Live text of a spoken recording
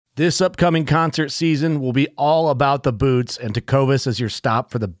This upcoming concert season will be all about the boots, and Tecovas is your stop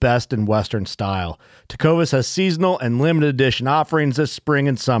for the best in Western style. Tecovas has seasonal and limited edition offerings this spring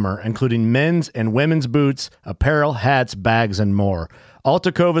and summer, including men's and women's boots, apparel, hats, bags, and more. All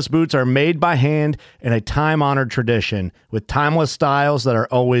Tecovas boots are made by hand in a time-honored tradition with timeless styles that are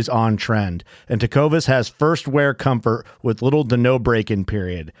always on trend. And Tecovas has first wear comfort with little to no break-in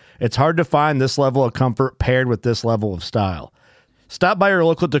period. It's hard to find this level of comfort paired with this level of style. Stop by your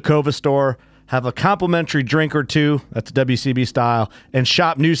local Tecovas store, have a complimentary drink or two, that's WCB style, and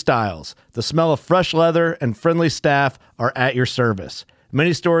shop new styles. The smell of fresh leather and friendly staff are at your service.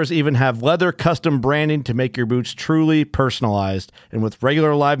 Many stores even have leather custom branding to make your boots truly personalized. And with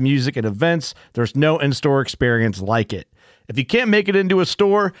regular live music and events, there's no in-store experience like it. If you can't make it into a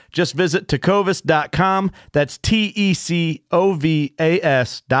store, just visit tecovas.com. That's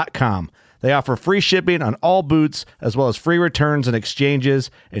TECOVAS.com. They offer free shipping on all boots, as well as free returns and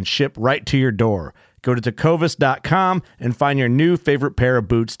exchanges, and ship right to your door. Go to tecovas.com and find your new favorite pair of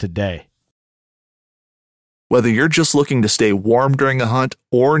boots today. Whether you're just looking to stay warm during a hunt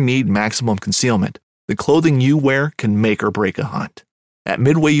or need maximum concealment, the clothing you wear can make or break a hunt. At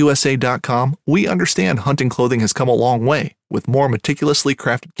MidwayUSA.com, we understand hunting clothing has come a long way, with more meticulously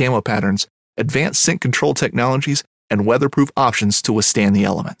crafted camo patterns, advanced scent control technologies, and weatherproof options to withstand the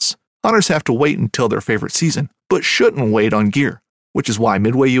elements. Hunters have to wait until their favorite season, but shouldn't wait on gear, which is why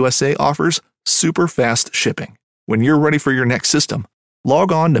Midway USA offers super fast shipping. When you're ready for your next system,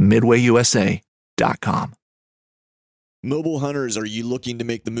 log on to MidwayUSA.com. Mobile hunters, are you looking to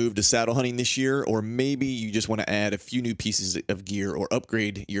make the move to saddle hunting this year? Or maybe you just want to add a few new pieces of gear or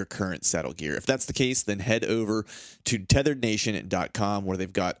upgrade your current saddle gear. If that's the case, then head over to tetherednation.com, where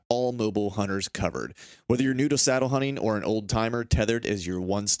they've got all mobile hunters covered. Whether you're new to saddle hunting or an old timer, Tethered is your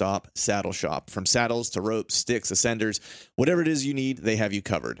one-stop saddle shop. From saddles to ropes, sticks, ascenders, whatever it is you need, they have you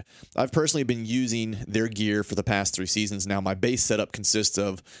covered. I've personally been using their gear for the past 3 seasons now. My base setup consists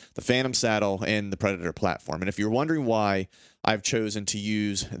of the Phantom saddle and the Predator platform. And if you're wondering why I've chosen to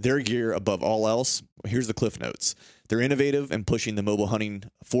use their gear above all else, here's the cliff notes. They're innovative and pushing the mobile hunting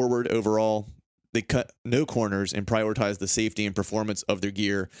forward overall. They cut no corners and prioritize the safety and performance of their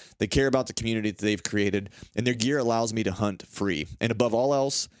gear. They care about the community that they've created, and their gear allows me to hunt free. And above all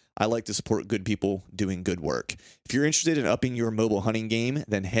else, I like to support good people doing good work. If you're interested in upping your mobile hunting game,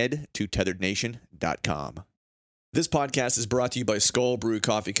 then head to tetherednation.com. This podcast is brought to you by Skull Brew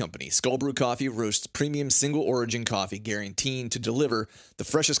Coffee Company. Skull Brew Coffee roasts premium single origin coffee, guaranteeing to deliver the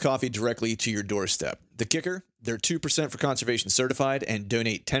freshest coffee directly to your doorstep. The kicker? They're 2% for conservation certified and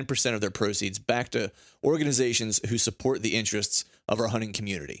donate 10% of their proceeds back to organizations who support the interests of our hunting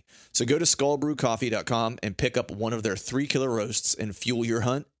community. So go to skullbrewcoffee.com and pick up one of their 3 killer roasts and fuel your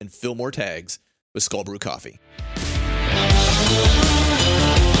hunt and fill more tags with Skull Brew Coffee.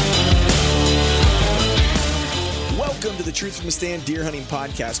 Welcome to the Truth from the Stand Deer Hunting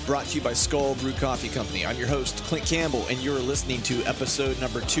Podcast, brought to you by Skull Brew Coffee Company. I'm your host, Clint Campbell, and you're listening to episode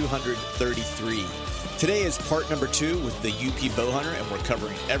number 233. Today is part number 2 with the UP Bow Hunter, and we're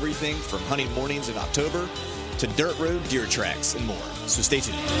covering everything from hunting mornings in October to dirt road deer tracks and more. So stay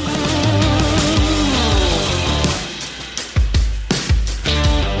tuned.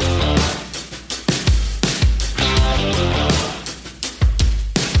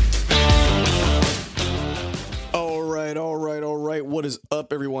 What is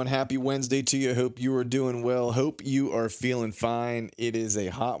up, everyone? Happy Wednesday to you. Hope you are doing well. Hope you are feeling fine. It is a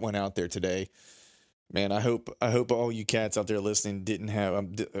hot one out there today. Man, I hope all you cats out there listening didn't have,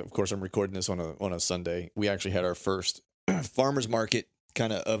 of course, I'm recording this on a Sunday. We actually had our first farmers market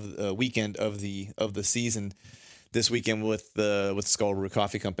kind of weekend of the season this weekend with Skull Brew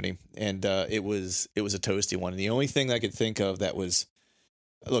Coffee Company. And it was a toasty one. And the only thing I could think of that was,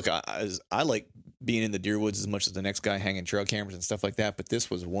 look, I like being in the deer woods as much as the next guy, hanging trail cameras and stuff like that. But this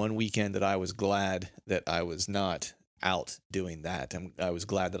was one weekend that I was glad that I was not out doing that. I was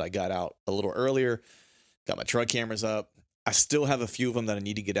glad that I got out a little earlier, got my truck cameras up. I still have a few of them that I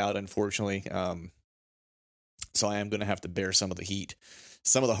need to get out, unfortunately. So I am going to have to bear some of the heat.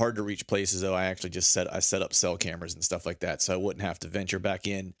 Some of the hard to reach places, though, I actually just set up cell cameras and stuff like that, so I wouldn't have to venture back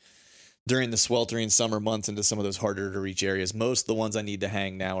in during the sweltering summer months into some of those harder to reach areas. Most of the ones I need to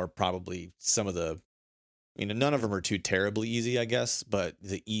hang now are probably some of the, none of them are too terribly easy, I guess, but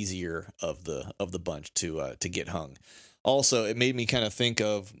the easier of the bunch to get hung. Also, it made me kind of think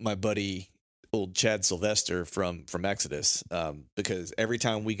of my buddy, old Chad Sylvester from Exodus, because every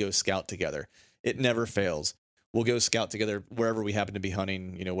time we go scout together, it never fails. We'll go scout together wherever we happen to be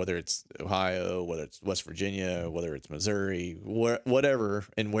hunting, whether it's Ohio, whether it's West Virginia, whether it's Missouri, whatever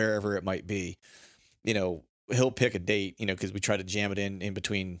and wherever it might be. he'll pick a date, because we try to jam it in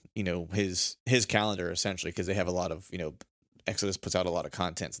between, his calendar essentially, because they have a lot of, Exodus puts out a lot of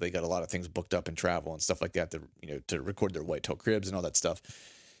content, so they got a lot of things booked up in travel and stuff like that to record their whitetail cribs and all that stuff.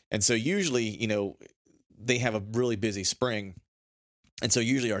 And so usually, they have a really busy spring. And so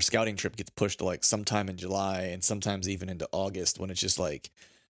usually our scouting trip gets pushed to like sometime in July and sometimes even into August when it's just like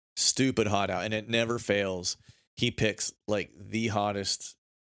stupid hot out, and it never fails. He picks like the hottest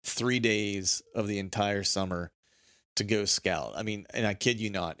 3 days of the entire summer to go scout. I mean, and I kid you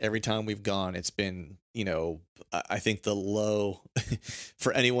not, every time we've gone, it's been, I think the low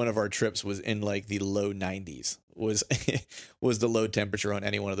for any one of our trips was in like the low 90s was the low temperature on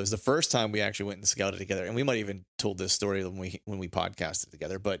any one of those. The first time we actually went and scouted together, and we might even told this story when we podcasted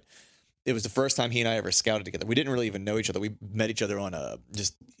together, but it was the first time he and I ever scouted together. We didn't really even know each other. We met each other on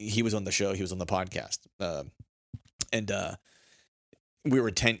he was on the show, he was on the podcast. And we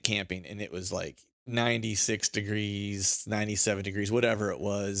were tent camping, and it was like 96 degrees, 97 degrees, whatever it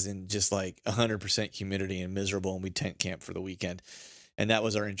was, and just like 100% humidity and miserable. And we tent camped for the weekend. And that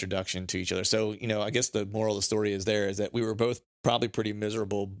was our introduction to each other. So, I guess the moral of the story is that we were both probably pretty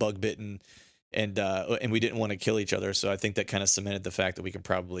miserable, bug bitten, and we didn't want to kill each other. So I think that kind of cemented the fact that we could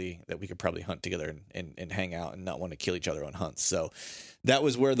probably hunt together and hang out and not want to kill each other on hunts. So that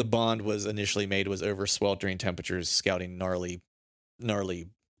was where the bond was initially made, was over sweltering temperatures, scouting gnarly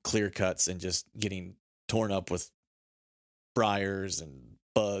clear cuts and just getting torn up with briars and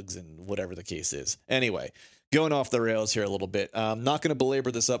bugs and whatever the case is. Anyway, going off the rails here a little bit. I'm not going to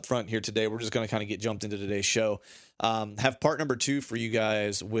belabor this up front here today. We're just going to kind of get jumped into today's show. Have part number 2 for you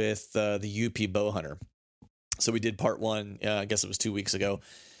guys with the UP bow hunter. So we did part 1. I guess it was 2 weeks ago.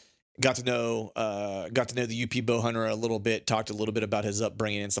 Got to know the UP bow hunter a little bit. Talked a little bit about his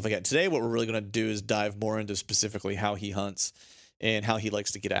upbringing and stuff like that. Today, what we're really going to do is dive more into specifically how he hunts and how he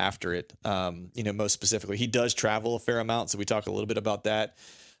likes to get after it. Most specifically, he does travel a fair amount, so we talk a little bit about that.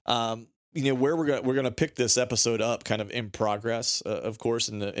 Where we're going to pick this episode up, kind of in progress, of course,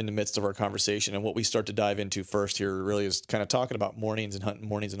 in the midst of our conversation, and what we start to dive into first here really is kind of talking about mornings and hunting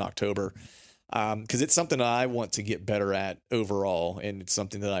mornings in October, because it's something that I want to get better at overall, and it's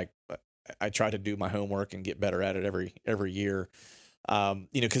something that I try to do my homework and get better at it every year.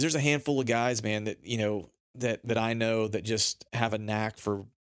 Because there's a handful of guys, man, that that I know that just have a knack for,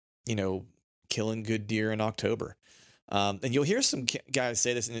 killing good deer in October. And you'll hear some guys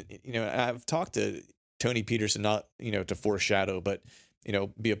say this, and, I've talked to Tony Peterson, not, to foreshadow, but,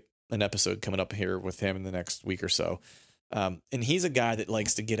 be an episode coming up here with him in the next week or so. And he's a guy that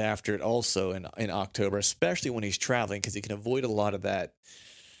likes to get after it also in October, especially when he's traveling, because he can avoid a lot of that,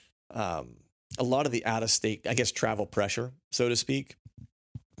 a lot of the out of state, I guess, travel pressure, so to speak.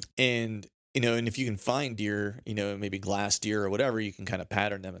 And, and if you can find deer, maybe glass deer or whatever, you can kind of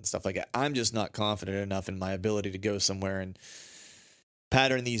pattern them and stuff like that. I'm just not confident enough in my ability to go somewhere and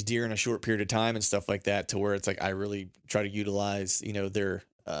pattern these deer in a short period of time and stuff like that, to where it's like I really try to utilize, their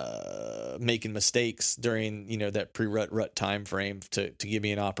making mistakes during, that pre-rut time frame to give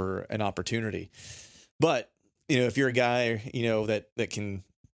me an opportunity. But, if you're a guy, that can,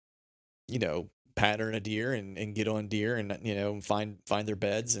 pattern a deer and get on deer and, find their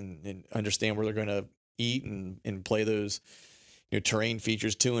beds and understand where they're going to eat and play those, terrain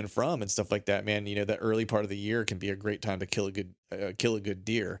features to and from and stuff like that, man, that early part of the year can be a great time to kill a good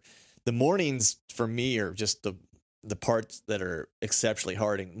deer. The mornings for me are just the parts that are exceptionally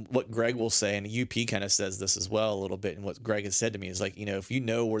hard. And what Greg will say, and UP kind of says this as well a little bit, and what Greg has said to me is like, if you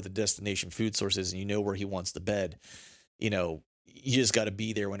know where the destination food source is and you know where he wants the bed, you just got to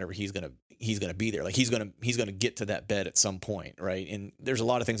be there whenever he's going to be there. Like he's going to get to that bed at some point. Right. And there's a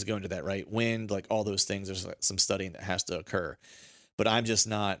lot of things that go into that, right? Wind, like all those things, there's some studying that has to occur, but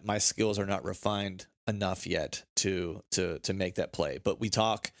my skills are not refined enough yet to make that play. But we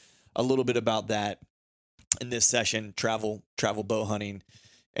talk a little bit about that in this session, travel bow hunting.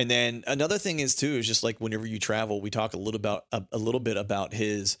 And then another thing is just like whenever you travel, we talk a little bit about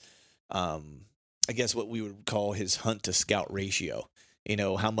his, I guess what we would call his hunt to scout ratio,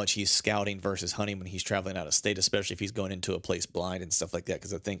 how much he's scouting versus hunting when he's traveling out of state, especially if he's going into a place blind and stuff like that.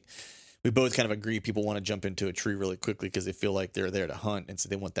 Cause I think we both kind of agree people want to jump into a tree really quickly because they feel like they're there to hunt. And so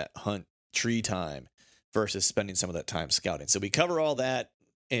they want that hunt tree time versus spending some of that time scouting. So we cover all that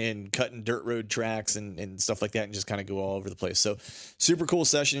and cutting dirt road tracks and stuff like that and just kind of go all over the place. So super cool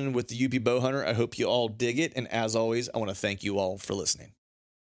session with the UP bow hunter. I hope you all dig it. And as always, I want to thank you all for listening.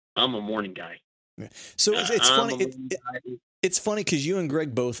 I'm a morning guy. So it's funny. It's funny because you and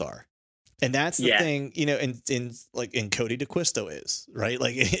Greg both are, and that's the thing, and Cody DeQuisto is, right.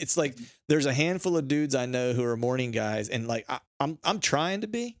 Like it's like there's a handful of dudes I know who are morning guys, and like I'm trying to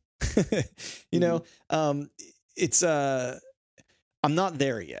be, you know, it's I'm not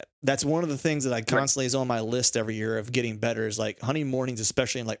there yet. That's one of the things that I constantly is on my list every year of getting better is like hunting mornings,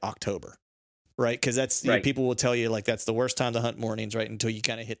 especially in like October, right? Because that's you know, people will tell you like that's the worst time to hunt mornings, right? Until you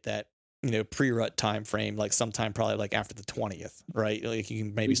kind of hit that pre-rut time frame, like sometime probably like after the 20th, right? Like you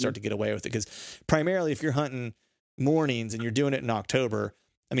can maybe start to get away with it because primarily if you're hunting mornings and you're doing it in October,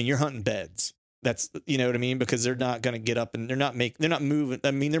 I mean you're hunting beds. That's you know what I mean because they're not going to get up and they're not moving.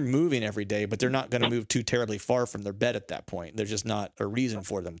 I mean they're moving every day, but they're not going to move too terribly far from their bed at that point. There's just not a reason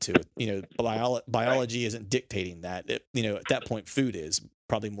for them to. Biology isn't dictating that. At that point, food is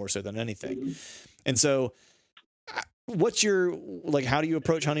probably more so than anything. And so, what's your like? How do you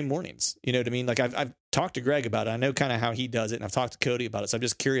approach hunting mornings? You know what I mean? Like I've talked to Greg about it. I know kind of how he does it, and I've talked to Cody about it. So I'm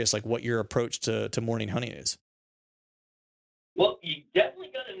just curious, like what your approach to morning hunting is. Well, you definitely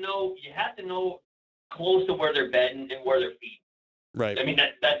got to know. You have to know close to where they're bedding and where they're feeding. Right. I mean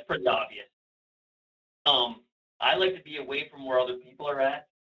that's pretty obvious. I like to be away from where other people are at.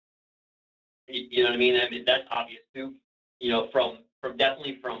 You know what I mean? I mean that's obvious too. You know, from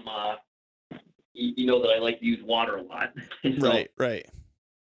definitely from. You know that I like to use water a lot. So, Right.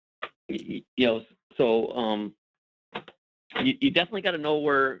 You definitely got to know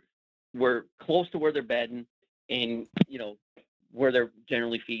where close to where they're bedding and where they're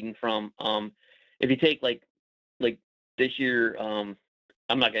generally feeding from. If you take like this year, I'm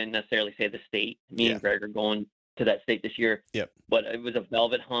not going to necessarily say the state. Me and Greg are going to that state this year. Yep. But it was a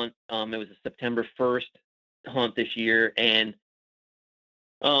velvet hunt. It was a September 1st hunt this year, and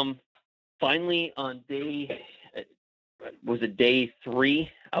finally on day 3,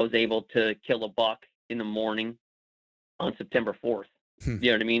 I was able to kill a buck in the morning on September 4th. You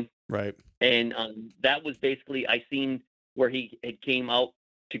know what I mean? Right. And that was basically, I seen where he had came out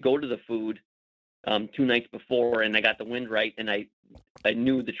to go to the food 2 nights before, and I got the wind right, and I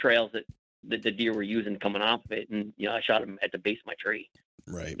knew the trails that the deer were using coming off of it, and I shot him at the base of my tree.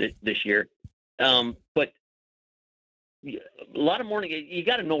 Right. This year. But a lot of morning, you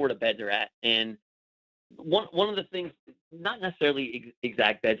got to know where the beds are at, and one of the things, not necessarily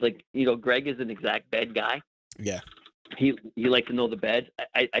exact beds, like Greg is an exact bed guy. Yeah. He likes to know the beds.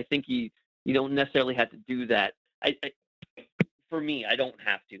 I think you don't necessarily have to do that. For me, I don't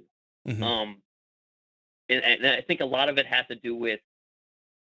have to. Mm-hmm. And I think a lot of it has to do with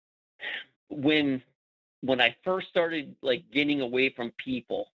when I first started like getting away from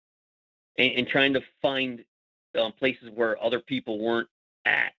people and trying to find places where other people weren't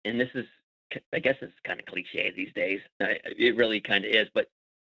at. And this is, I guess it's kind of cliche these days. It really kind of is. But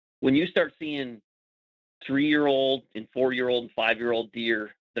when you start seeing 3-year-old and 4-year-old and 5-year-old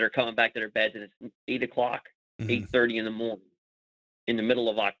deer that are coming back to their beds and it's 8 o'clock, 8:30 in the morning in the middle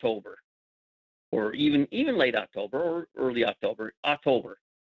of October, or even late October or early October,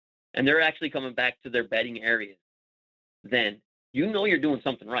 and they're actually coming back to their bedding areas, then you're doing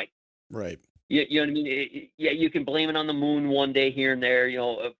something right. Right. You know what I mean? You can blame it on the moon one day here and there.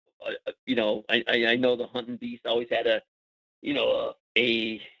 I know the hunting beast always had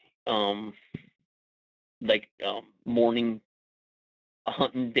morning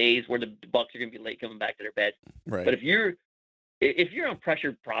hunting days where the bucks are going to be late coming back to their bed. Right. But if you're on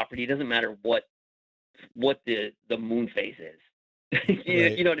pressured property, it doesn't matter what the moon phase is.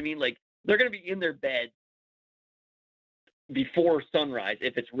 You know what I mean? Like they're going to be in their bed before sunrise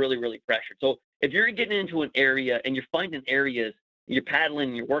if it's really, really pressured. So if you're getting into an area and you're finding areas, you're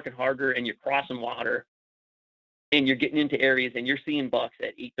paddling, you're working harder, and you're crossing water, and you're getting into areas and you're seeing bucks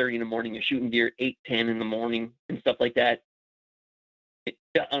at 8:30 in the morning, you're shooting deer 8:10 in the morning and stuff like that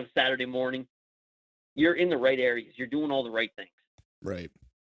on a Saturday morning, you're in the right areas. You're doing all the right things. Right.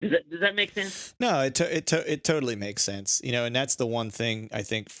 Does that make sense? No, it totally makes sense. And that's the one thing I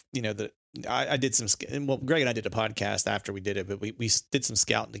think, that I did Greg and I did a podcast after we did it, but we did some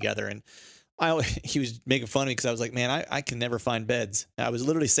scouting together, and he was making fun of me because I was like, man, I can never find beds. And I was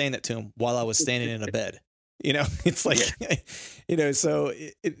literally saying that to him while I was standing in a bed. It's like, so,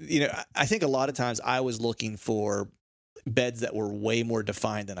 I think a lot of times I was looking for beds that were way more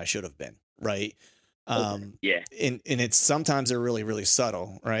defined than I should have been. Right. And it's sometimes they're really, really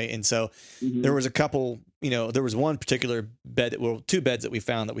subtle. Right. And so there was a couple, there was one particular bed, 2 beds that we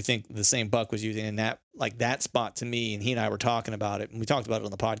found that we think the same buck was using, and that spot to me, and he and I were talking about it, and we talked about it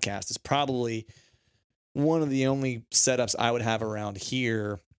on the podcast, is probably one of the only setups I would have around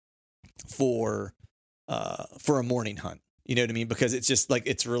here for a morning hunt. You know what I mean? Because it's just like,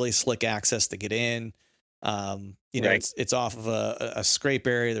 it's really slick access to get in. Right. It's off of a scrape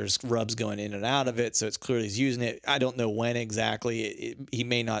area. There's rubs going in and out of it. So it's clearly he's using it. I don't know when exactly. He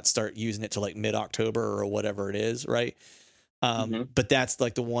may not start using it till like mid-October or whatever it is. Right. But that's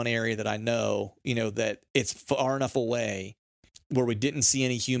like the one area that I know, that it's far enough away where we didn't see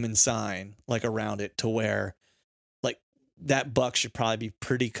any human sign like around it to where like that buck should probably be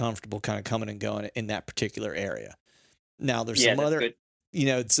pretty comfortable kind of coming and going in that particular area. Now there's some other, good.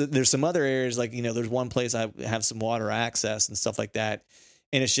 There's some other areas like, there's one place I have some water access and stuff like that.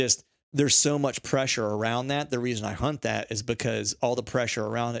 And it's just, there's so much pressure around that. The reason I hunt that is because all the pressure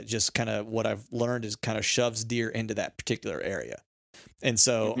around it just kind of, what I've learned is kind of shoves deer into that particular area. And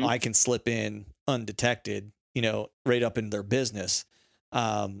so I can slip in undetected, right up in their business,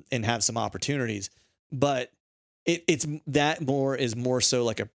 and have some opportunities. But it's that is more so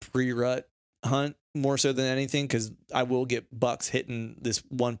like a pre-rut hunt more so than anything. Cause I will get bucks hitting this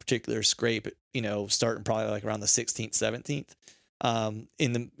one particular scrape, starting probably like around the 16th, 17th.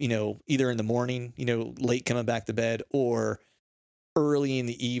 In the, either in the morning, late coming back to bed, or early in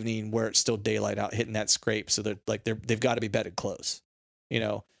the evening where it's still daylight out hitting that scrape. So they've got to be bedded close,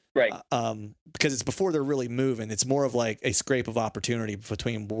 Right. Because it's before they're really moving. It's more of like a scrape of opportunity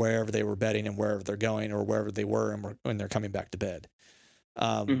between wherever they were bedding and wherever they're going, or wherever they were and when they're coming back to bed.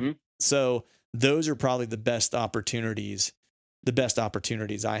 So those are probably the best opportunities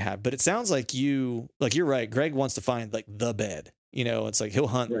I have. But it sounds like you're right. Greg wants to find like the bed. It's like he'll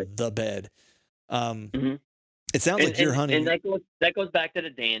hunt the bed. It sounds like you're hunting, and that goes back to the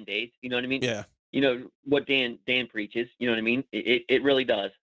Dan days. You know what I mean? Yeah. What Dan preaches. You know what I mean? It really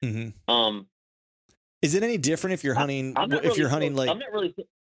does. Is it any different if you're hunting?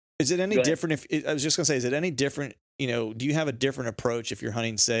 Is it any different I was just gonna say, is it any different? Do you have a different approach if you're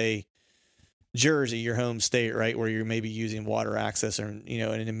hunting, say, Jersey, your home state, right, where you're maybe using water access, or and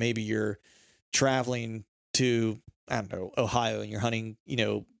then maybe you're traveling to, I don't know, Ohio, and you're hunting,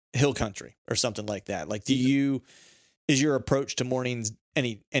 hill country or something like that. Like, is your approach to mornings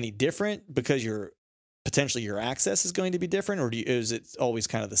any different because potentially your access is going to be different, or is it always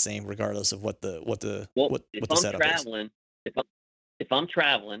kind of the same regardless of what the setup is? If I'm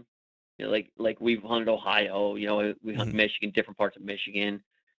traveling, like we've hunted Ohio, we hunt Michigan, different parts of Michigan.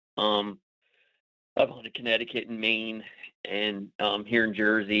 I've hunted Connecticut and Maine, and here in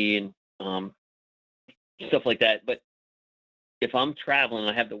Jersey, and stuff like that. But if I'm traveling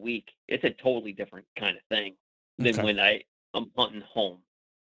and I have the week, it's a totally different kind of thing than when I'm hunting home.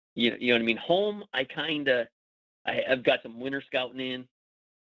 You know what I mean? Home, I've got some winter scouting in.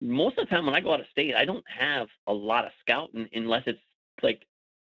 Most of the time when I go out of state, I don't have a lot of scouting unless it's like,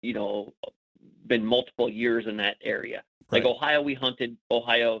 been multiple years in that area. Like Ohio, we hunted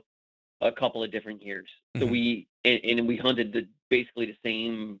Ohio a couple of different years. So we hunted basically the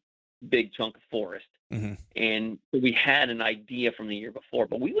same big chunk of forest. And we had an idea from the year before,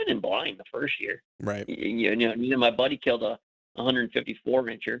 but we went in blind the first year. Right. My buddy killed a 154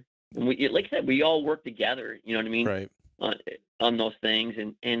 incher. And like I said, we all work together, you know what I mean? Right. On those things.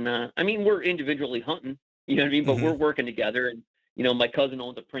 And I mean, we're individually hunting, you know what I mean? But we're working together. And, my cousin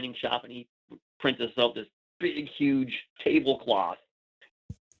owns a printing shop, and he prints us out this big, huge tablecloth.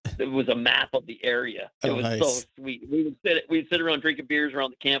 It was a map of the area. It was so sweet. We'd sit around drinking beers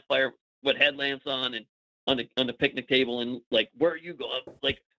around the campfire with headlamps on, and on the picnic table, and like, where are you going?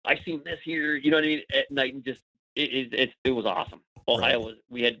 Like, I seen this here, you know what I mean? At night, and just it was awesome. Ohio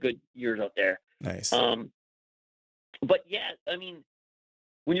we had good years out there. Nice. But yeah, I mean,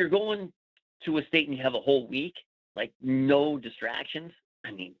 when you're going to a state and you have a whole week, like no distractions,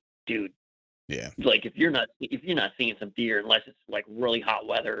 I mean, dude. Yeah. Like if you're not seeing some deer, unless it's like really hot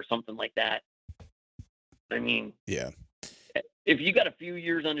weather or something like that. I mean, yeah. If you got a few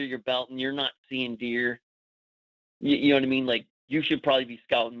years under your belt and you're not seeing deer, you know what I mean? Like, you should probably be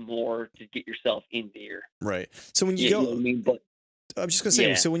scouting more to get yourself in deer. Right. So when you go, you know what I mean? But I'm just gonna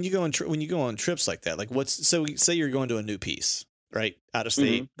say, so when you go on trips like that, like say you're going to a new piece, right, out of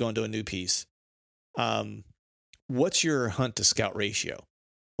state, going to a new piece, what's your hunt to scout ratio?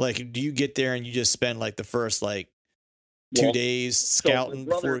 Like, do you get there and you just spend like the first 2 days scouting?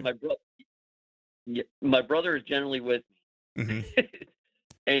 My brother is generally with me,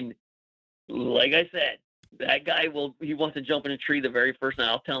 and like I said, that guy he wants to jump in a tree the very first night.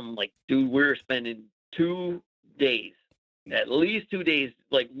 I'll tell him, like, dude, we're spending 2 days, at least 2 days,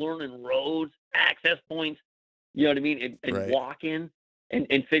 like learning roads, access points, you know what I mean, and walking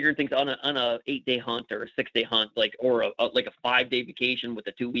and figuring things on a 8-day hunt or a 6-day hunt, like, or a 5-day vacation with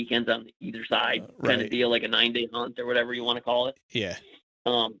the 2 weekends on either side, kind of deal, like a 9-day hunt or whatever you want to call it. Yeah.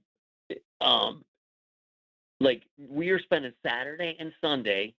 Like, we are spending Saturday and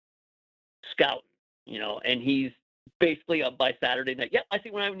Sunday scouting, and he's basically up by Saturday night. Yep, I see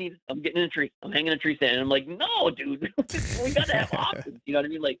what I need. I'm getting in a tree. I'm hanging a tree stand. And I'm like, no, dude, we got to have options. You know what I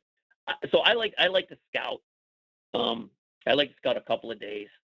mean? Like, so I like to scout. I like to scout a couple of days.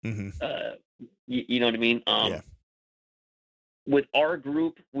 Mm-hmm. You know what I mean? Yeah. With our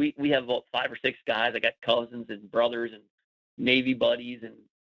group, we have about 5 or 6 guys. I got cousins and brothers and Navy buddies, and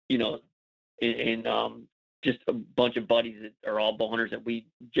you know, and just a bunch of buddies that are all bow hunters that we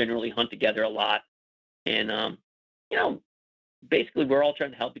generally hunt together a lot. And you know, basically we're all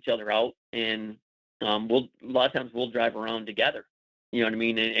trying to help each other out, and a lot of times we'll drive around together. You know what I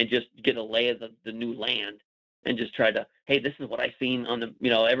mean? And just get a lay of the new land, and just try to, hey, this is what I seen on the,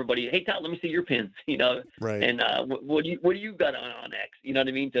 everybody, hey Todd, let me see your pins, Right. and what do you got on X? You know what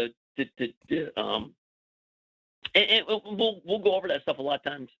I mean? And we'll go over that stuff a lot of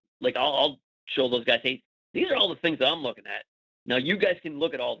times. Like I'll show those guys, hey, these are all the things that I'm looking at. Now you guys can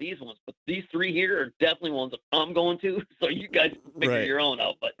look at all these ones, but these 3 here are definitely ones that I'm going to. So you guys figure Right. your own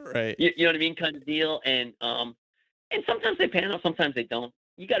out. But Right. you know what I mean, kind of deal. And sometimes they pan out, sometimes they don't.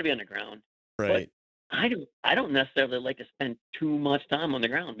 You got to be on the ground. Right. But I don't necessarily like to spend too much time on the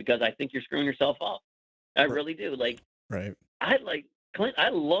ground, because I think you're screwing yourself up. I really do. Like Right. Clint, I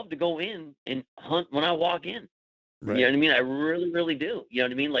love to go in and hunt when I walk in. Right. You know what I mean? I really, really do. You know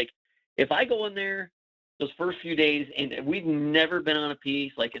what I mean? Like if I go in there those first few days, and we've never been on a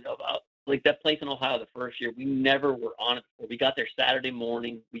piece like that place in Ohio the first year, we never were on it before. We got there Saturday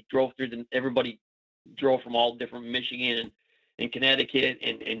morning. We drove through everybody drove from all different Michigan and Connecticut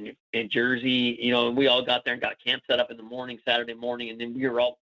and Jersey, and we all got there and got camp set up in the morning, Saturday morning, and then we were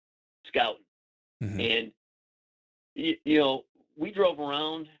all scouting. Mm-hmm. And we drove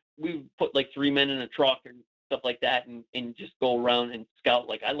around. We put like 3 men in a truck and stuff like that, and just go around and scout.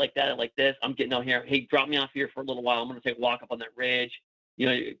 Like, I like that, I like this, I'm getting out here, hey, drop me off here for a little while, I'm going to take a walk up on that ridge,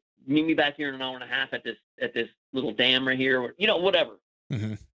 meet me back here in an hour and a half at this little dam right here, or whatever.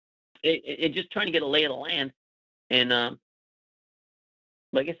 Mm-hmm. It just trying to get a lay of the land. And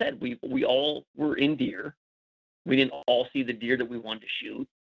like I said, we all were in deer. We didn't all see the deer that we wanted to shoot.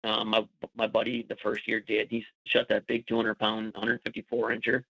 My buddy the first year did. He shot that big 200-pound 154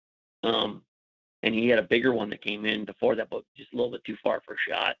 incher. And he had a bigger one that came in before that, but just a little bit too far for a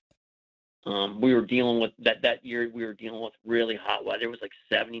shot. We were dealing with that year. We were dealing with really hot weather. It was like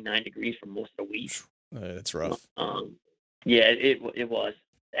 79 degrees for most of the week. That's rough. Yeah, it was.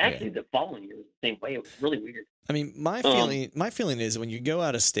 Actually, the following year was the same way. It was really weird. I mean, my feeling is when you go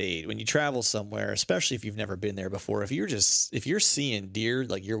out of state, when you travel somewhere, especially if you've never been there before, if you're seeing deer,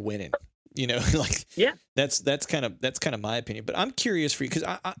 like, you're winning. Like, yeah, that's kind of my opinion. But I'm curious for you, because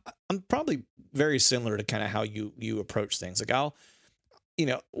I'm probably very similar to kind of how you approach things. Like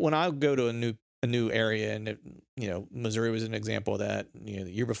when I go to a new area, and Missouri was an example of that.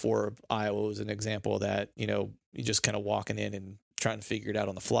 The year before, Iowa was an example of that. You just kind of walking in and trying to figure it out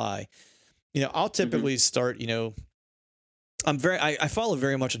on the fly. I'll typically start. I follow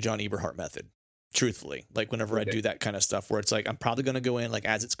very much a John Eberhart method. Truthfully, like whenever I do that kind of stuff, where it's like I'm probably going to go in like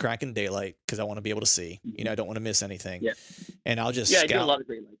as it's cracking daylight, because I want to be able to see. I don't want to miss anything. Yeah. And I'll just scout. I do a lot of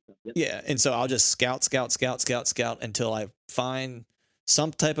great light stuff. Yep. Yeah, and so I'll just scout until I find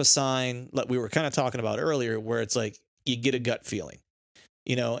some type of sign, like we were kind of talking about earlier, where it's like you get a gut feeling,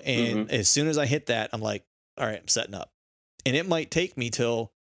 and as soon as I hit that, I'm like, all right, I'm setting up, and it might take me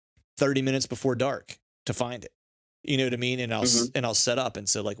till 30 minutes before dark to find it. You know what I mean? And I'll set up. And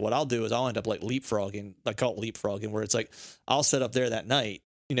so like what I'll do is I'll end up like leapfrogging. I call it leapfrogging, where it's like I'll set up there that night.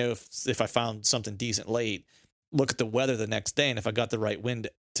 If I found something decent late, look at the weather the next day, and if I got the right wind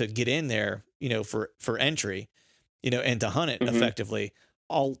to get in there, for entry, and to hunt it effectively,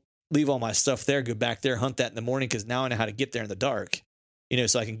 I'll leave all my stuff there, go back there, hunt that in the morning, because now I know how to get there in the dark.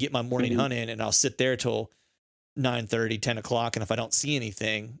 So I can get my morning hunt in, and I'll sit there till 9:30, 10 o'clock. And if I don't see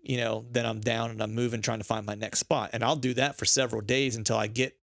anything, then I'm down and I'm moving, trying to find my next spot. And I'll do that for several days until I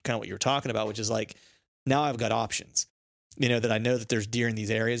get kind of what you're talking about, which is like, now I've got options, that I know that there's deer in these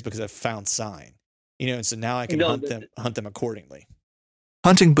areas because I've found sign, and so now I can hunt them accordingly.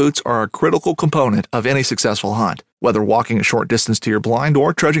 Hunting boots are a critical component of any successful hunt. Whether walking a short distance to your blind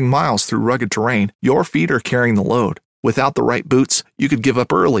or trudging miles through rugged terrain, your feet are carrying the load. Without the right boots, you could give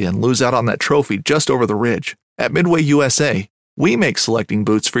up early and lose out on that trophy just over the ridge. At Midway USA, we make selecting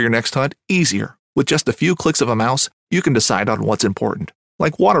boots for your next hunt easier. With just a few clicks of a mouse, you can decide on what's important,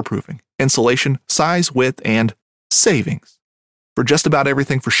 like waterproofing, insulation, size, width, and savings. For just about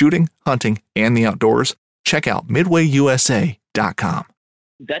everything for shooting, hunting, and the outdoors, check out MidwayUSA.com.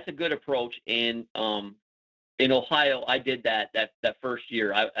 That's a good approach. And in Ohio, I did that first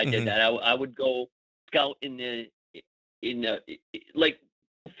year. I did that. I would go scout I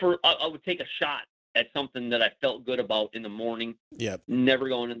would take a shot at something that I felt good about in the morning. Yep. Never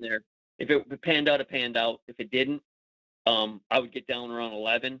going in there. If it panned out, it panned out. If it didn't, I would get down around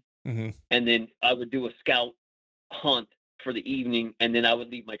 11, and then I would do a scout hunt for the evening, and then I would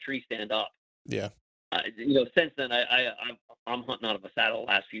leave my tree stand up. Yeah. Since then I'm hunting out of a saddle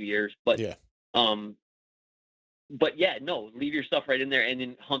the last few years, but Yeah. But yeah, no, leave your stuff right in there and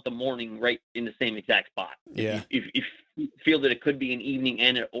then hunt the morning right in the same exact spot. Yeah. If you feel that it could be an evening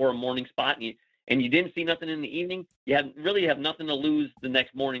or a morning spot and you didn't see nothing in the evening, you have nothing to lose the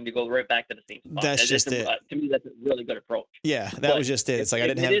next morning to go right back to the same spot. That's just it. To me, that's a really good approach. Yeah, that was just it. It's like I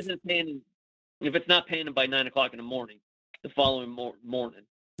didn't have. If it's not paying by 9 o'clock in the morning, the following morning,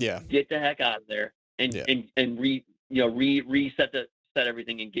 yeah, get the heck out of there and set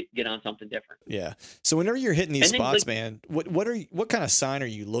everything and get on something different. Yeah. So whenever you're hitting these spots, man, what kind of sign are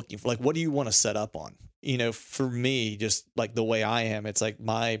you looking for? Like, what do you want to set up on? For me, just like the way I am, it's like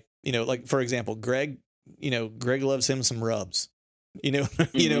like for example, Greg loves him some rubs. You know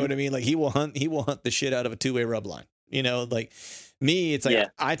what I mean? Like he will hunt the shit out of a 2-way rub line. Like me, it's like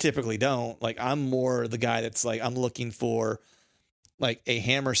I typically don't. Like I'm more the guy that's like I'm looking for like a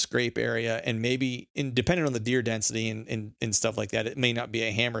hammer scrape area, and maybe depending on the deer density and stuff like that, it may not be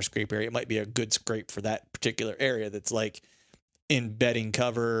a hammer scrape area. It might be a good scrape for that particular area that's like in bedding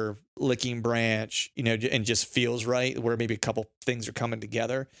cover, licking branch, and just feels right, where maybe a couple things are coming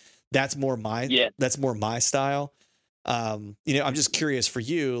together. That's more my style. I'm just curious for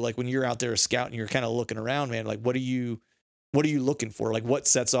you, like when you're out there scouting, you're kind of looking around, man, like what are you looking for? Like what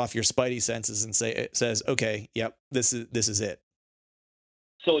sets off your spidey senses and says, okay, yep, this is it.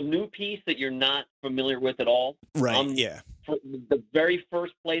 So a new piece that you're not familiar with at all. Right. Yeah. The very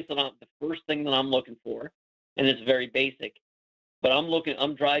first place the first thing that I'm looking for, and it's very basic, but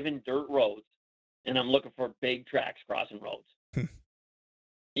I'm driving dirt roads and I'm looking for big tracks crossing roads.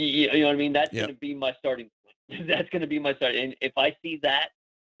 You know what I mean? That's going to be my starting point. That's going to be my start. And if I see that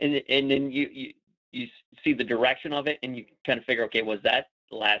and then you see the direction of it and you kind of figure, okay, was that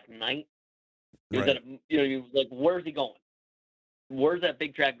last night? Was that, like, where's he going? Where's that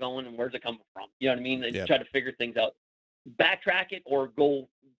big track going and where's it coming from? You know what I mean? They try to figure things out. Backtrack it or go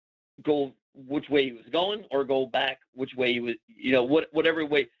which way he was going or go back which way he was, whatever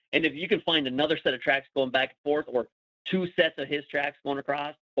way. And if you can find another set of tracks going back and forth or 2 sets of his tracks going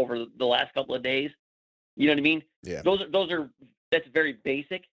across over the last couple of days, you know what I mean? Yeah. That's very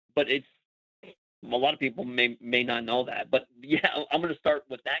basic, but it's a lot of people may not know that. But yeah, I'm going to start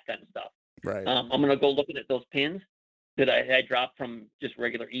with that kind of stuff. Right. I'm going to go looking at those pins that I dropped from just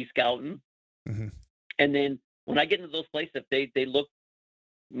regular e-scouting. Mm-hmm. And then when I get into those places, if they look,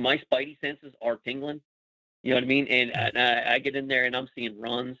 my spidey senses are tingling, you know what I mean? And I get in there and I'm seeing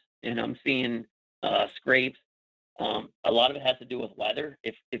runs and I'm seeing scrapes. A lot of it has to do with weather.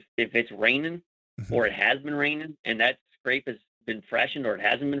 If it's raining or it has been raining and that scrape has been freshened or it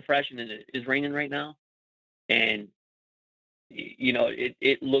hasn't been freshened and it is raining right now, and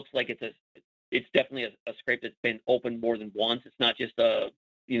it looks like it's definitely a scrape that's been opened more than once. It's not just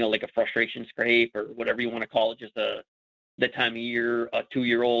like a frustration scrape or whatever you want to call it, just the time of year, a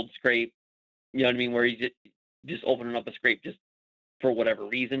 2-year-old scrape, you know what I mean? Where he's just opening up a scrape just for whatever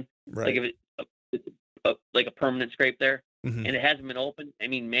reason. Right. Like if it's like a permanent scrape there and it hasn't been opened. I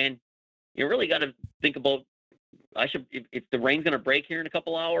mean, man, you really got to think about, if the rain's going to break here in a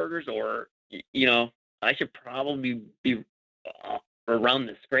couple hours or, I should probably be around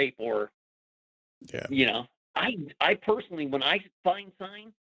the scrape or, I personally, when I find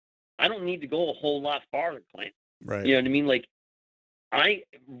sign, I don't need to go a whole lot farther, Clint. Right. You know what I mean? Like, I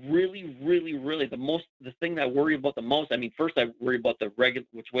really, really, really, the thing that I worry about the most, I mean, first I worry about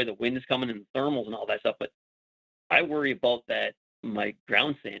which way the wind is coming and the thermals and all that stuff, but I worry about my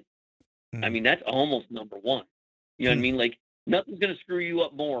ground scent. I mean, that's almost number one. You know what I mean? Like, nothing's going to screw you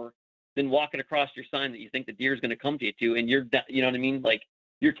up more than walking across your sign that you think the deer is going to come to you to, and you know what I mean? Like,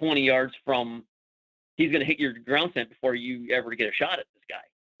 you're 20 yards from, he's going to hit your ground scent before you ever get a shot at this guy.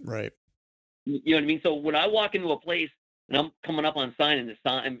 Right. You know what I mean? So when I walk into a place and I'm coming up on sign and the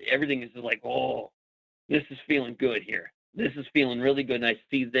sign, everything is just like, oh, this is feeling good here. This is feeling really good. And I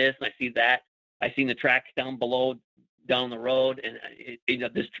see this and I see that. I seen the tracks down below, down the road, and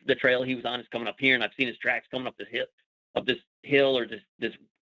the trail he was on is coming up here, and I've seen his tracks coming up this hill or this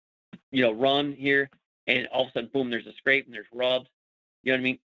run here, and all of a sudden, boom, there's a scrape and there's rubs. You know what I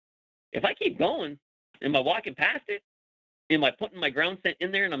mean? If I keep going, am I walking past it? Am I putting my ground scent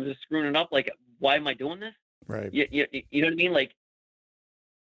in there and I'm just screwing it up? Like, why am I doing this? Right. You know what I mean? Like,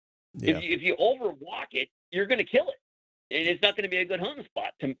 if you overwalk it, you're going to kill it, and it's not going to be a good hunting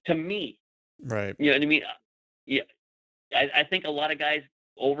spot to me. Right. You know what I mean? Yeah. I think a lot of guys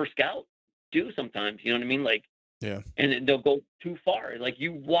over scout do sometimes. You know what I mean? Like, yeah. And they'll go too far. Like,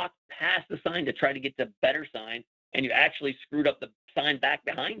 you walk past the sign to try to get the better sign, and you actually screwed up the sign back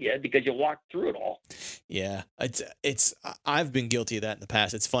behind you because you walked through it all. Yeah, I've been guilty of that in the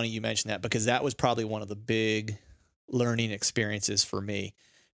past. It's funny you mentioned that because that was probably one of the big learning experiences for me.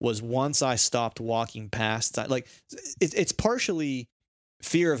 Was once I stopped walking past, like it's partially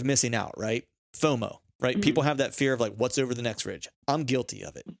fear of missing out, right? FOMO, right? Mm-hmm. People have that fear of like, what's over the next ridge? I'm guilty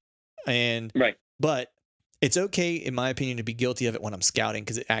of it, and right. But it's okay, in my opinion, to be guilty of it when I'm scouting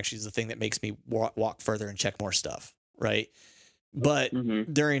because it actually is the thing that makes me walk further and check more stuff, right? But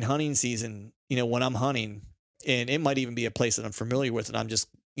during hunting season, when I'm hunting, and it might even be a place that I'm familiar with and I'm just,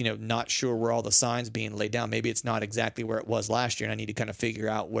 not sure where all the signs being laid down. Maybe it's not exactly where it was last year and I need to kind of figure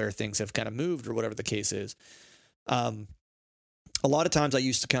out where things have kind of moved or whatever the case is. A lot of times I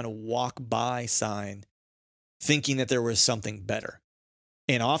used to kind of walk by sign thinking that there was something better.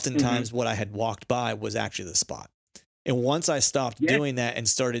 And oftentimes what I had walked by was actually the spot. And once I stopped doing that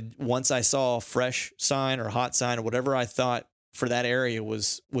and once I saw a fresh sign or hot sign or whatever I thought for that area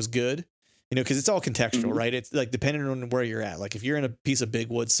was good, because it's all contextual, right? It's like depending on where you're at. Like if you're in a piece of big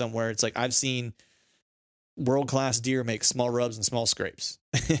woods somewhere, it's like I've seen world-class deer make small rubs and small scrapes.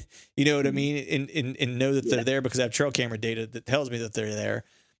 You know what I mean? And know that they're there because I have trail camera data that tells me that they're there,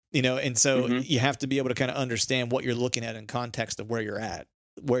 and so you have to be able to kind of understand what you're looking at in context of where you're at,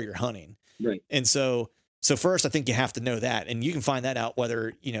 where you're hunting. Right. And so first I think you have to know that, and you can find that out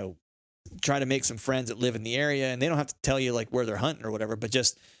whether, try to make some friends that live in the area and they don't have to tell you like where they're hunting or whatever, but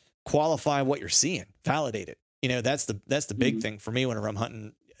just qualify what you're seeing, validate it. That's the big thing for me whenever I'm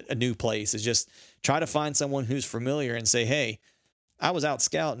hunting a new place is just try to find someone who's familiar and say, hey, I was out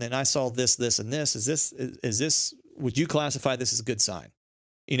scouting and I saw this, this, and this. Is this, would you classify this as a good sign?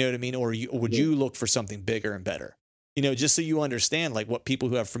 You know what I mean? Or would you look for something bigger and better? Just so you understand like what people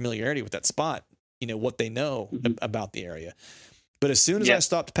who have familiarity with that spot, what they know about the area. But as soon as I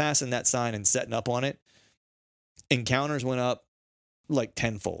stopped passing that sign and setting up on it, encounters went up like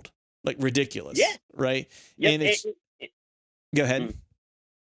tenfold, like ridiculous. Yeah. Right. Yeah. And go ahead.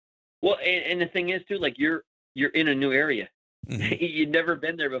 Well, and the thing is too, like you're in a new area. You've never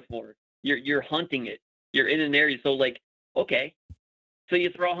been there before. You're hunting it. You're in an area. So like, okay. So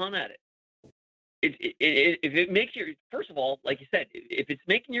you throw a hunt at it. If it makes your, first of all, like you said, if it's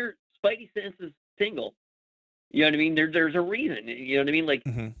making your spidey senses tingle, you know what I mean? There's a reason, you know what I mean? Like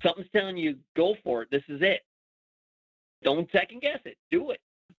something's telling you, go for it. This is it. Don't second guess it. Do it.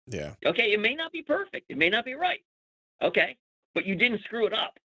 Yeah. Okay. It may not be perfect. It may not be right. Okay. But you didn't screw it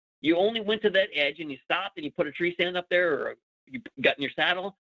up. You only went to that edge and you stopped and you put a tree stand up there or you got in your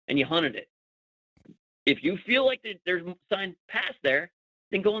saddle and you hunted it. If you feel like there's signs past there,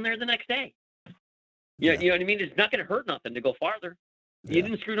 then go in there the next day. You know what I mean? It's not going to hurt nothing to go farther. You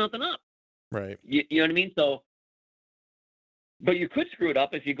didn't screw nothing up. Right. You know what I mean? So, but you could screw it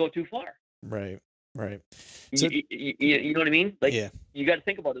up if you go too far. Right. So, you know what I mean? Like, you got to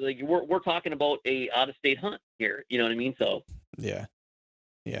think about it. Like we're talking about a out-of-state hunt here. You know what I mean? So. Yeah.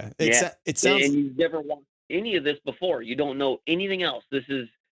 It sounds. And you've never watched any of this before. You don't know anything else. This is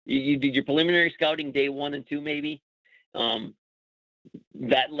you did your preliminary scouting day 1 and 2 maybe.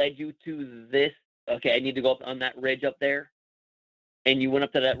 That led you to this. Okay, I need to go up on that ridge up there, and you went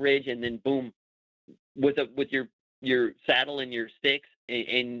up to that ridge, and then boom, with your saddle and your sticks,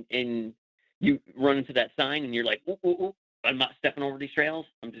 and you run into that sign, and you're like, ooh, I'm not stepping over these trails.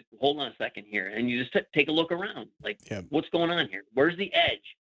 I'm just hold on a second here, and you just take a look around, like what's going on here? Where's the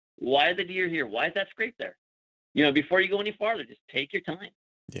edge? Why are the deer here? Why is that scrape there? Before you go any farther, just take your time.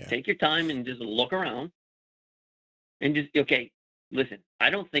 Yeah. Take your time and just look around, and just listen.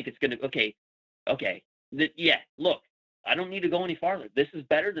 I don't think it's gonna. Look, I don't need to go any farther. This is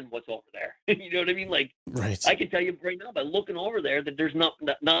better than what's over there. You know what I mean? Like, right. I can tell you right now by looking over there that there's not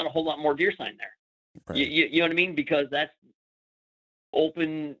a whole lot more deer sign there. Right. You know what I mean? Because that's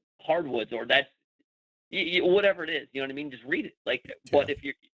open hardwoods or that's whatever it is. You know what I mean? Just read it. Like, but if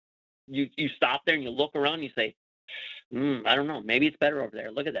you stop there and you look around and you say, I don't know, maybe it's better over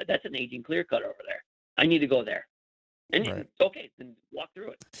there. Look at that. That's an aging clear cut over there. I need to go there. And then walk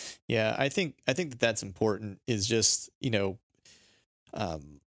through it. Yeah, I think that's important. Is just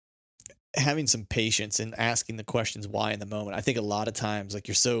having some patience and asking the questions why in the moment. I think a lot of times, like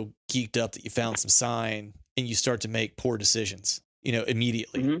you're so geeked up that you found some sign and you start to make poor decisions,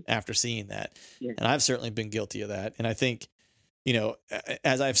 immediately after seeing that. Yeah. And I've certainly been guilty of that. And I think,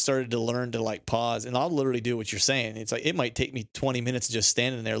 as I've started to learn to like pause, and I'll literally do what you're saying. It's like it might take me 20 minutes just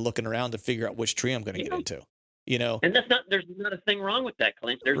standing there looking around to figure out which tree I'm going to get into. And there's not a thing wrong with that,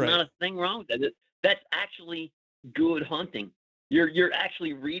 Clint. There's not a thing wrong with that. That's actually good hunting. You're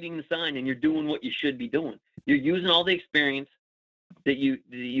actually reading the sign and you're doing what you should be doing. You're using all the experience that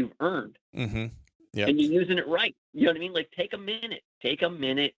you've earned. Yep. and you're using it right. You know what I mean? Like take a minute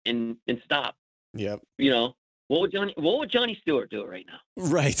and stop. Yep. You know, what would Johnny Stewart do right now?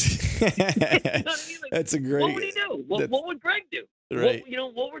 Right. You know what I mean? Like, That's a great. what would he do? What would Greg do? Right.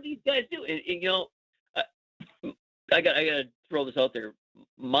 What would these guys do? And you know, I got to throw this out there.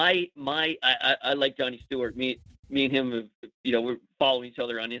 I like Johnny Stewart. Me and him, you know, we're following each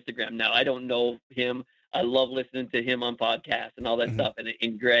other on Instagram now. I don't know him. I love listening to him on podcasts and all that stuff.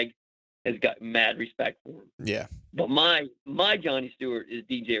 And Greg has got mad respect for him. Yeah. But my Johnny Stewart is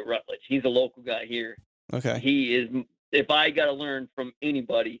DJ Rutledge. He's a local guy here. Okay. He is. If I got to learn from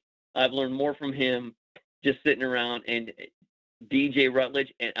anybody, I've learned more from him just sitting around. And DJ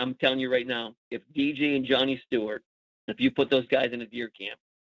Rutledge, and I'm telling you right now, if DJ and Johnny Stewart, if you put those guys in a deer camp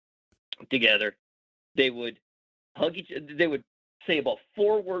together, they would hug each. They would say about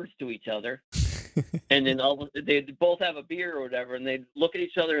 4 words to each other, and then they'd both have a beer or whatever, and they'd look at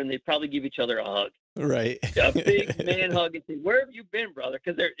each other and they'd probably give each other a hug, right? A big man hug, and say, "Where have you been, brother?"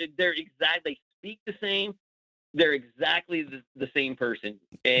 Because they're exactly, they speak the same. They're exactly the same person,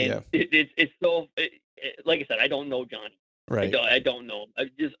 and it's so. Like I said, I don't know Johnny. Right. I don't know.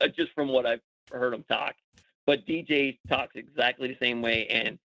 Just from what I've heard him talk. But DJ talks exactly the same way,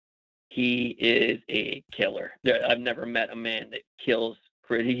 and he is a killer. I've never met a man that kills.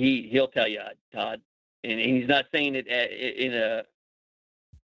 He'll tell you, Todd, and he's not saying it in a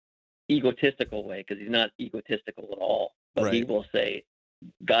egotistical way, because he's not egotistical at all. But he will say,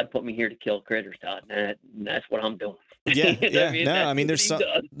 "God put me here to kill critters, Todd, and that's what I'm doing." Yeah, yeah. I mean, no, I mean, there's some,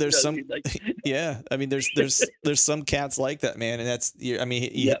 like, yeah. I mean, there's some cats like that, man, and that's. I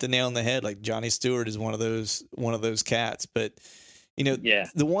mean, you hit the nail on the head. Like Johnny Stewart is one of those cats. But you know,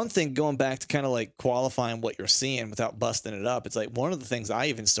 the one thing, going back to kind of like qualifying what you're seeing without busting it up, it's like one of the things I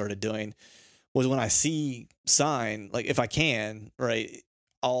even started doing was when I see sign, like if I can, right,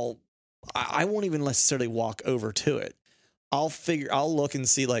 I won't even necessarily walk over to it. I'll look and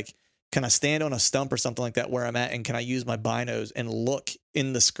see, like, can I stand on a stump or something like that where I'm at, and can I use my binos and look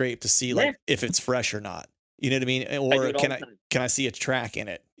in the scrape to see like if it's fresh or not? You know what I mean? Or can I see a track in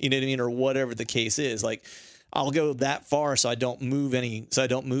it? You know what I mean? Or whatever the case is. Like, I'll go that far so I don't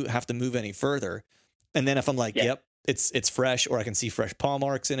have to move any further. And then if I'm like, yep, it's fresh, or I can see fresh paw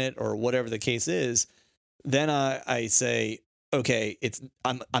marks in it, or whatever the case is, then I say, okay,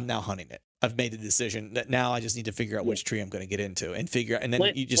 I'm now hunting it. I've made the decision that now I just need to figure out which tree I'm going to get into, and then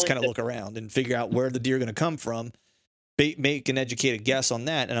you just kind of look around and figure out where the deer are going to come from, make an educated guess on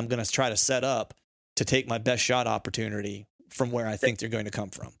that. And I'm going to try to set up to take my best shot opportunity from where I think they're going to come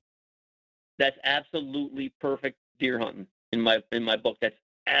from. That's absolutely perfect deer hunting in my book. That's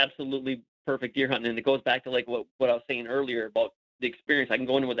absolutely perfect deer hunting. And it goes back to like what I was saying earlier about the experience. I can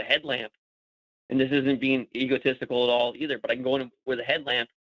go in with a headlamp, and this isn't being egotistical at all either, but I can go in with a headlamp.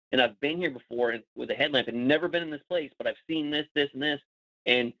 And I've been here before with a headlamp and never been in this place, but I've seen this, and this.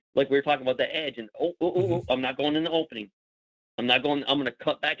 And like we were talking about the edge, and I'm not going in the opening. I'm going to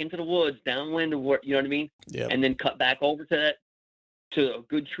cut back into the woods downwind of where, you know what I mean? Yep. And then cut back over to a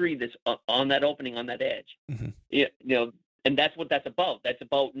good tree that's on that opening, on that edge. Mm-hmm. Yeah, you know, and that's what that's about. That's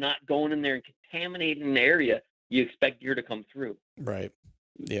about not going in there and contaminating the area you expect deer to come through. Right.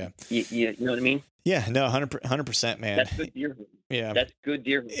 Yeah. You know what I mean? Yeah, no, 100%, man. That's good deer hunting. Yeah. That's good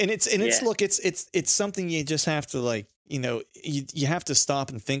deer hunting. And it's something you just have to, like, you know, you have to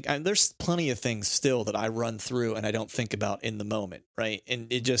stop and think. There's plenty of things still that I run through and I don't think about in the moment, right?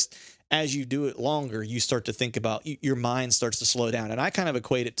 And it just, as you do it longer, you start to think about, your mind starts to slow down. And I kind of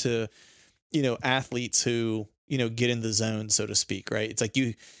equate it to, you know, athletes who, you know, get in the zone, so to speak, right? It's like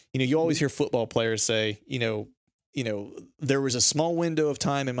you always hear football players say, you know, there was a small window of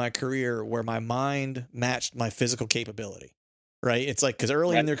time in my career where my mind matched my physical capability, right? It's like, because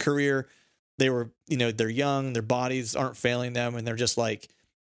early in their career, they were, you know, they're young, their bodies aren't failing them, and they're just like,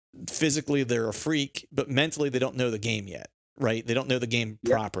 physically they're a freak, but mentally they don't know the game yet, right? They don't know the game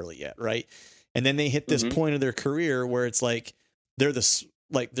properly yet, right? And then they hit this point of their career where it's like,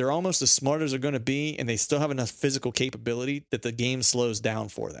 they're almost as smart as they're going to be, and they still have enough physical capability that the game slows down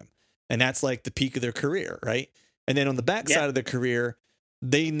for them. And that's like the peak of their career, right? And then on the backside of their career,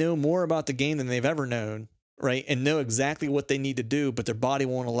 they know more about the game than they've ever known, right? And know exactly what they need to do, but their body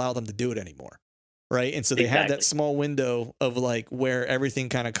won't allow them to do it anymore, right? And so they have that small window of like where everything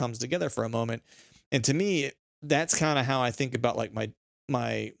kind of comes together for a moment. And to me, that's kind of how I think about like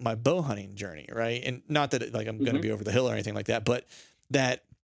my bow hunting journey, right? And not that like I'm going to be over the hill or anything like that, but that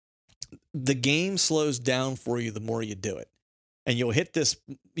the game slows down for you the more you do it. And you'll hit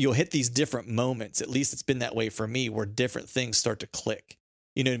these different moments. At least it's been that way for me, where different things start to click.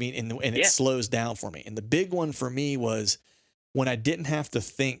 You know what I mean? And it slows down for me. And the big one for me was when I didn't have to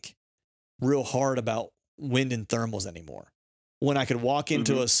think real hard about wind and thermals anymore. When I could walk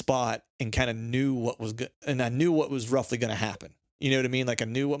into a spot and kind of knew what was good, and I knew what was roughly going to happen. You know what I mean? Like I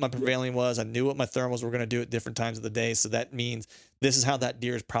knew what my prevailing was. I knew what my thermals were going to do at different times of the day. So that means this is how that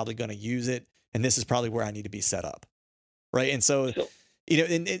deer is probably going to use it. And this is probably where I need to be set up. Right. And so, you know,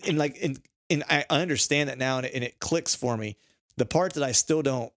 and I understand that now and it clicks for me. The part that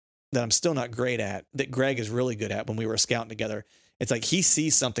I'm still not great at, that Greg is really good at when we were scouting together. It's like he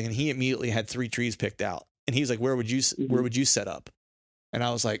sees something and he immediately had 3 trees picked out. And he was like, where would you set up? And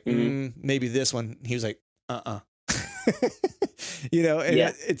I was like, maybe this one. He was like, you know, and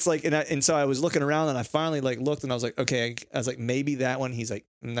it's like, and so I was looking around and I finally like looked and I was like, okay, I was like, maybe that one. He's like,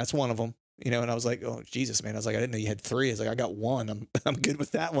 that's one of them, you know? And I was like, oh Jesus, man. I was like, I didn't know you had 3. I was like, I got 1. I'm good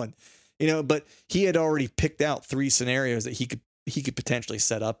with that one, you know, but he had already picked out 3 scenarios that he could potentially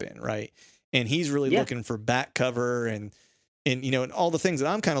set up in. Right. And he's really looking for back cover and, you know, and all the things that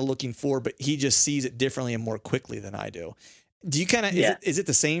I'm kind of looking for, but he just sees it differently and more quickly than I do. Do you kind of, is it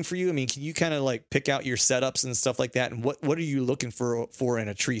the same for you? I mean, can you kind of like pick out your setups and stuff like that? And what are you looking for in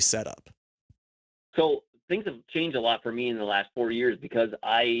a tree setup? So things have changed a lot for me in the last 4 years because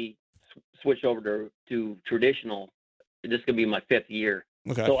I switched over to traditional. This could be my 5th year.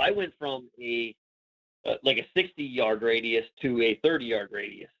 Okay. So I went from like a 60-yard radius to a 30-yard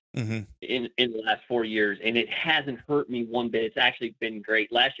radius in the last 4 years. And it hasn't hurt me one bit. It's actually been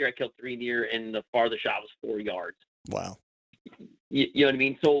great. Last year I killed 3 deer and the farthest shot was 4 yards. Wow. You know what I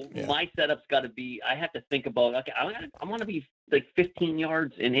mean? So my setup's got to be, I have to think about, okay, I want to be like 15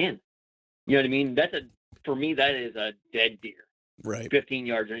 yards and in. You know what I mean? For me, that is a dead deer. Right. 15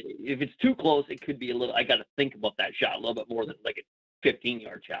 yards. If it's too close, it could be a little, I got to think about that shot a little bit more than like a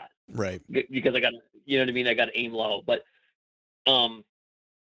 15-yard shot. Right. Because I got to, you know what I mean? I got to aim low. But,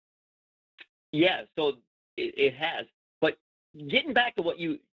 yeah, so it has. But getting back to what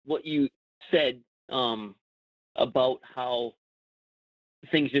you said, about how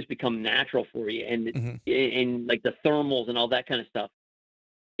things just become natural for you and like the thermals and all that kind of stuff.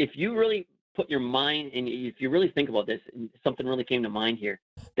 If you really put your mind and if you really think about this, and something really came to mind here,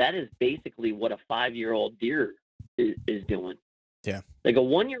 that is basically what a 5-year-old deer is doing. Yeah. Like a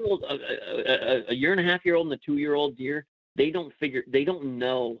 1-year-old, a 1.5-year-old and a 2-year-old deer, they don't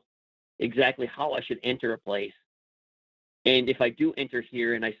know exactly how I should enter a place. And if I do enter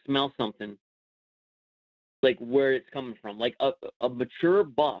here and I smell something, like where it's coming from, like a mature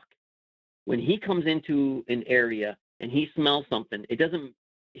buck, when he comes into an area and he smells something,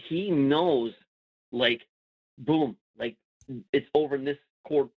 he knows, like, boom, like it's over in this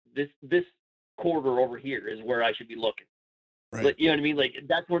quarter over here is where I should be looking. Right. Like, you know what I mean? Like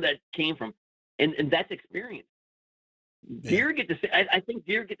that's where that came from. And that's experience. Deer get I think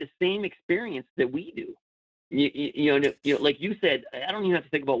deer get the same experience that we do. You know, like you said, I don't even have to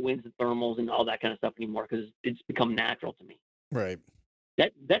think about winds and thermals and all that kind of stuff anymore because it's become natural to me. Right.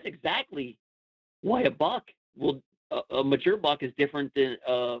 That's exactly why a mature buck is different than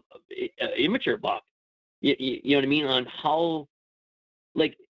an immature buck. You know what I mean? On how,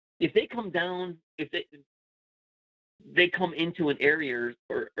 like, if they come down, if they come into an area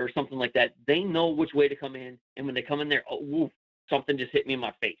or something like that, they know which way to come in, and when they come in there, oh, woof, something just hit me in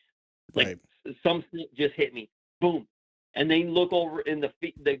my face. Like something just hit me, boom, and they look over in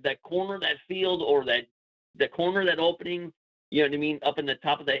that corner of that field or the corner of that opening. You know what I mean? Up in the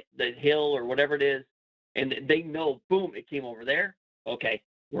top of the hill or whatever it is, and they know, boom, it came over there. Okay,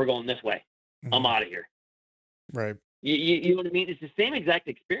 we're going this way. I'm out of here. Right. You know what I mean? It's the same exact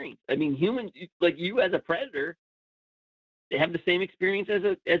experience. I mean, humans, like you as a predator, they have the same experience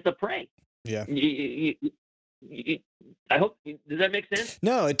as the prey. Yeah. I hope, does that make sense?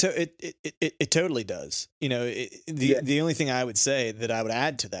 No, it totally does. You know, the only thing I would say that I would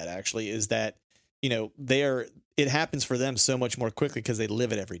add to that actually is that, you know, it happens for them so much more quickly because they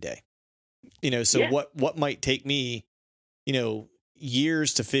live it every day. You know, so what might take me, you know,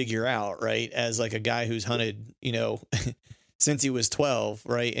 years to figure out, right, as like a guy who's hunted, you know, since he was 12,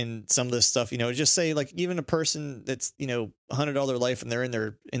 right, and some of this stuff, you know, just say like even a person that's, you know, hunted all their life and they're in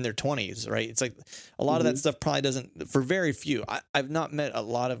their 20s, right? It's like a lot of that stuff probably doesn't, for very few. I've not met a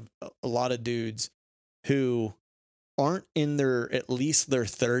lot of dudes who aren't in at least their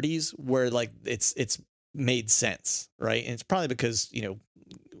 30s where like it's made sense, right? And it's probably because, you know,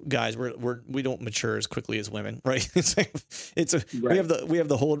 guys, we don't mature as quickly as women, right? It's like we have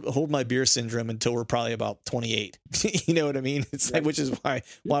the hold my beer syndrome until we're probably about 28. You know what I mean? It's like, which is why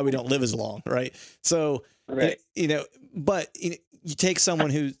we don't live as long, right? So you know, but you take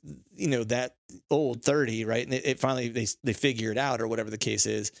someone who's, you know, that old, 30, right, and it finally they figure it out or whatever the case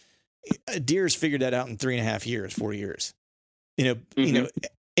is. A deer's figured that out in 3.5 years, 4 years. You know,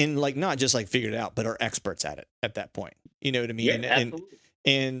 and like not just like figured it out, but are experts at it at that point. You know what I mean? Yeah, and absolutely.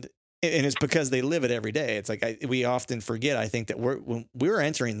 and it's because they live it every day. It's like we often forget. I think that when we're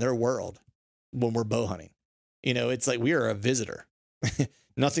entering their world when we're bow hunting. You know, it's like we are a visitor,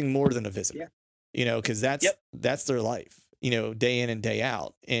 nothing more than a visitor. Yeah. You know, because that's their life. You know, day in and day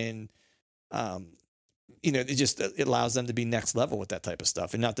out, and you know, it allows them to be next level with that type of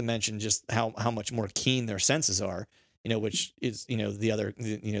stuff, and not to mention just how much more keen their senses are. You know, which is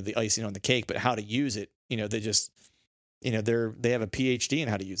the icing on the cake, but how to use it. You know, they just they have a PhD in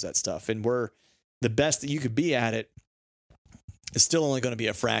how to use that stuff, and we're the best that you could be at it is still only going to be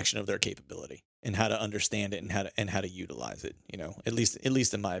a fraction of their capability and how to understand it and how to utilize it. You know, at least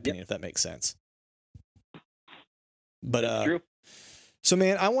in my opinion, if that makes sense. But True. So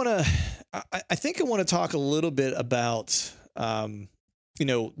man, I think I want to talk a little bit about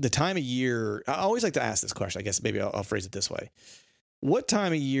the time of year. I always like to ask this question. I guess maybe I'll phrase it this way: what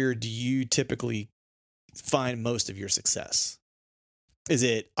time of year do you typically find most of your success? Is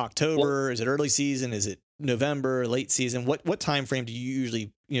it October? Is it early season? Is it November, late season? What time frame do you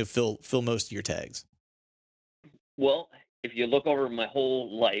usually fill most of your tags? Well, if you look over my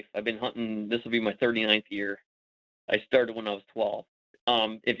whole life, I've been hunting. This will be my 39th year. I started when I was 12.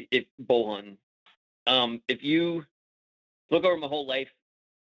 If bow hunting, if you look over my whole life,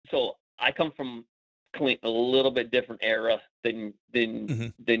 so I come from a little bit different era than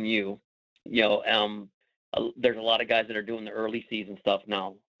you. You know, there's a lot of guys that are doing the early season stuff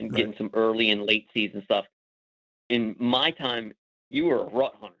now and getting some early and late season stuff. In my time, you were a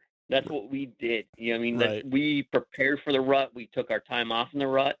rut hunter. That's what we did. You know what I mean? Right. We prepared for the rut. We took our time off in the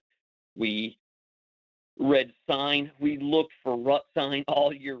rut. We read sign. We looked for rut sign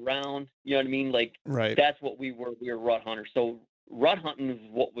all year round. You know what I mean? Like, that's what we were. We were rut hunters. So rut hunting is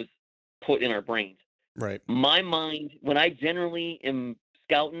what was put in our brains. Right. My mind, when I generally am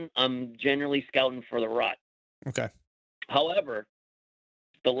scouting, I'm generally scouting for the rut. Okay. However,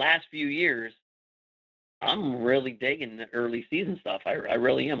 the last few years, I'm really digging the early season stuff. I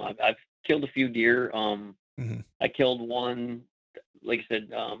really am. I've killed a few deer. I killed one, like I said,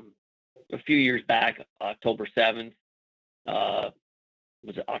 a few years back, October 7th. Was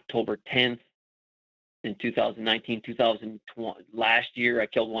it October 10th in 2019, 2020? Last year, I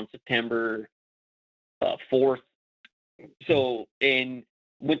killed one September 4th. So, and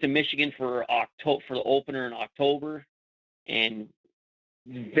went to Michigan for the opener in October, and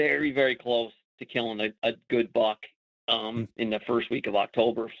very, very close to killing a good buck in the first week of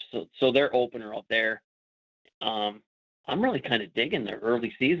October. So their opener up there. I'm really kind of digging the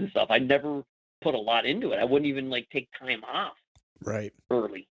early season stuff. I never put a lot into it. I wouldn't even take time off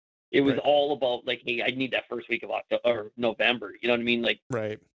early. It was all about hey, I need that first week of October or November. You know what I mean?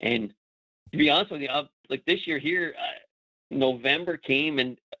 And to be honest with you, this year here, November came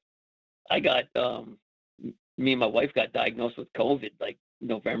and I got me and my wife got diagnosed with COVID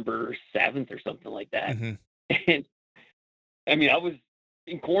November 7th or something like that. And I mean, I was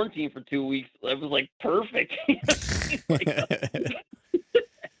in quarantine for 2 weeks. It was perfect.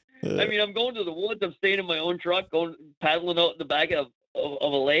 I mean, I'm going to the woods. I'm staying in my own truck, paddling out in the back of a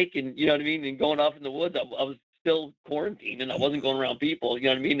lake, and you know what I mean, and going off in the woods. I was still quarantined, and I wasn't going around people. You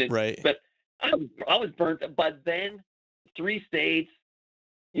know what I mean? But I was burnt. But then 3 states.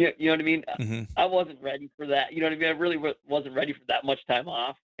 You know what I mean? I wasn't ready for that. You know what I mean? I really wasn't ready for that much time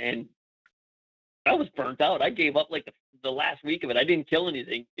off, and I was burnt out. I gave up the last week of it. I didn't kill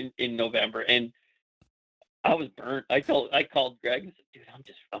anything in November, and I was burnt. I called Greg and said, "Dude,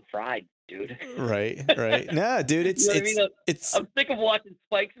 I'm fried, dude." Right. No, dude, it's you know it's. I'm sick of watching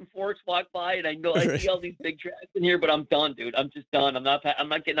spikes and forks walk by, and I know I see all these big tracks in here, but I'm done, dude. I'm just done. I'm not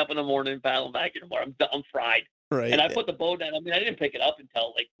getting up in the morning and paddling back anymore. I'm done. I'm fried. Right. And I put the bow down. I mean, I didn't pick it up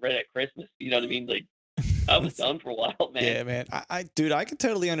until right at Christmas. You know what I mean? I was done for a while, man. Yeah, man. Dude, I can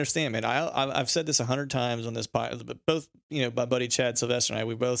totally understand, man. I've said this 100 times on this podcast, but both, my buddy Chad Sylvester and I,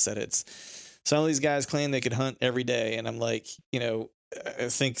 we both said it's some of these guys claim they could hunt every day, and I'm like, I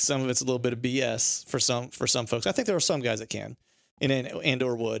think some of it's a little bit of BS for some folks. I think there are some guys that can, and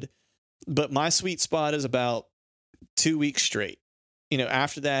or would, but my sweet spot is about 2 weeks straight.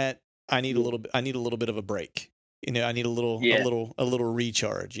 After that, I need a little bit of a break. I need a little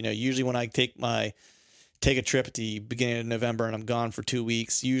recharge. Usually when I take a trip at the beginning of November and I'm gone for 2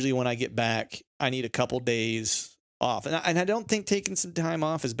 weeks, usually when I get back, I need a couple days off. And I don't think taking some time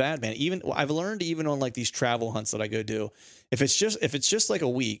off is bad, man. I've learned even on these travel hunts that I go do, if it's just a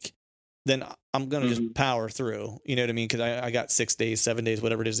week, then I'm going to just power through, you know what I mean? Cause I got 6 days, 7 days,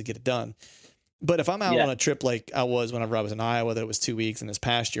 whatever it is to get it done. But if I'm out on a trip like I was whenever I was in Iowa, that it was 2 weeks, and this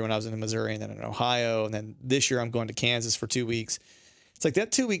past year when I was in Missouri and then in Ohio, and then this year I'm going to Kansas for 2 weeks, It's like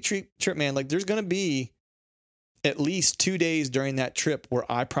that 2-week trip, man. Like there's going to be at least 2 days during that trip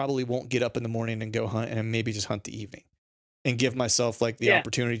where I probably won't get up in the morning and go hunt and maybe just hunt the evening and give myself like the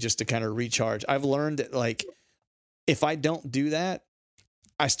opportunity just to kind of recharge. I've learned that like, if I don't do that,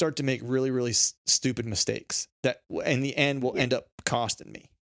 I start to make really, really stupid mistakes that in the end will end up costing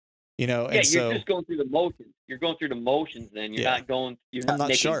me, you know? Yeah, and you're just going through the motions. You're going through the motions then. You're not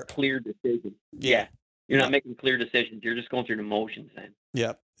making sharp. Clear decisions. Yeah. You're not making clear decisions. You're just going through the motions then.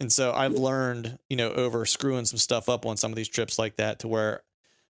 Yeah. And so I've learned, you know, over screwing some stuff up on some of these trips like that to where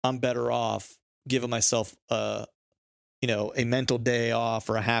I'm better off giving myself you know, a mental day off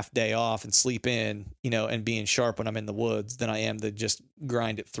or a half day off and sleep in, you know, and being sharp when I'm in the woods than I am to just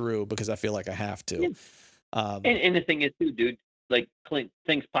grind it through because I feel like I have to. Yeah. And the thing is too, dude, like Clint,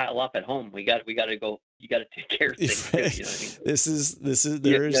 things pile up at home. We got to go. You got to take care of things. Too, you know what I mean? This is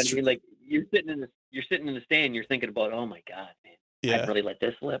I mean? Like you're sitting in the stand. You're thinking about, oh my God, man, I really let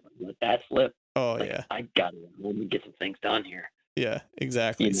this slip, let that slip. Oh like, yeah, I got to go home and get some things done here. Yeah,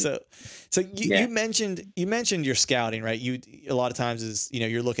 exactly. You know? So you mentioned your scouting, right? You a lot of times is, you know,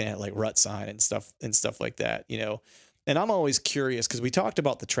 you're looking at like rut sign and stuff like that, you know. And I'm always curious because we talked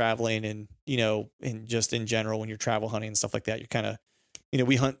about the traveling and, you know, and just in general when you're travel hunting and stuff like that, you're kind of, you know,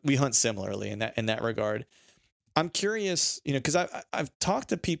 we hunt similarly in that regard. I'm curious, you know, because I've talked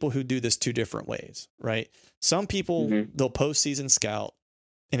to people who do this two different ways, right? Some people they'll postseason scout,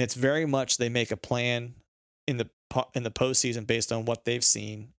 and it's very much they make a plan in the postseason based on what they've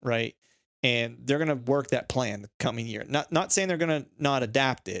seen, right? And they're going to work that plan the coming year. Not saying they're going to not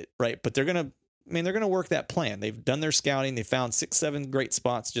adapt it, right? But they're going to work that plan. They've done their scouting. They found 6-7 great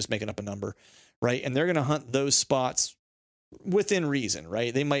spots, just making up a number, right? And they're going to hunt those spots within reason,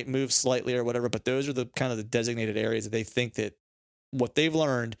 right? They might move slightly or whatever, but those are the kind of the designated areas that they think that what they've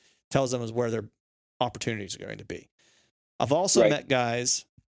learned tells them is where their opportunities are going to be. I've also met guys,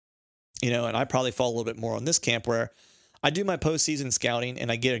 you know, and I probably fall a little bit more on this camp where I do my postseason scouting and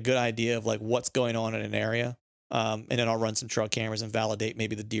I get a good idea of like what's going on in an area. And then I'll run some trail cameras and validate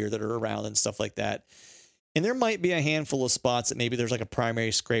maybe the deer that are around and stuff like that. And there might be a handful of spots that maybe there's like a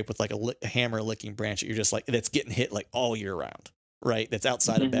primary scrape with like a hammer licking branch that you're just like, that's getting hit like all year round, right? That's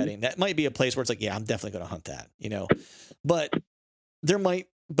outside of bedding. That might be a place where it's like, yeah, I'm definitely going to hunt that, you know, but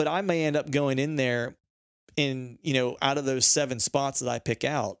I may end up going in there and, you know, out of those 7 spots that I pick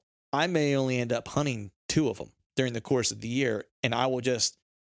out, I may only end up hunting 2 of them during the course of the year. And I will just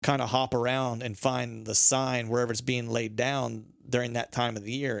kind of hop around and find the sign wherever it's being laid down during that time of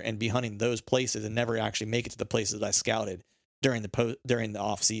the year and be hunting those places and never actually make it to the places that I scouted during the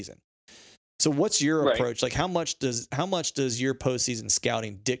off season. So what's your approach? Like how much does your postseason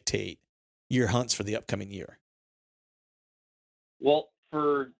scouting dictate your hunts for the upcoming year? Well,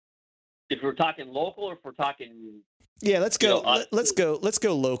 if we're talking local or if we're talking, let's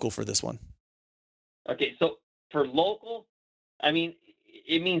go local for this one. Okay. So for local, I mean,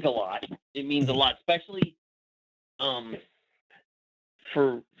 it means a lot. It means a lot, especially,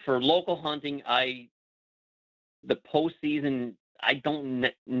 for local hunting. The postseason, I don't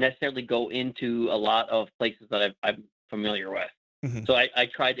necessarily go into a lot of places that I'm familiar with. So I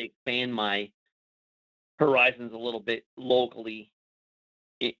try to expand my horizons a little bit locally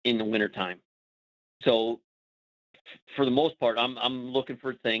in the wintertime. So for the most part, I'm looking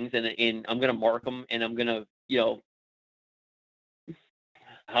for things and I'm going to mark them and I'm going to, you know,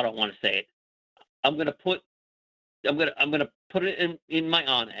 how do I want to say it? I'm going to put it in my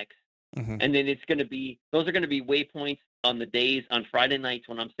Onyx. And then those are going to be waypoints on the days on Friday nights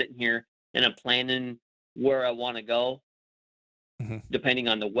when I'm sitting here and I'm planning where I want to go, depending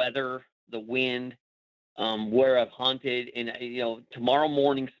on the weather, the wind, where I've hunted, and you know, tomorrow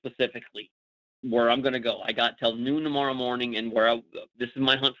morning specifically, where I'm going to go. I got till noon tomorrow morning, and this is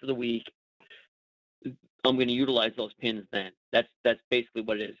my hunt for the week. I'm going to utilize those pins then. That's basically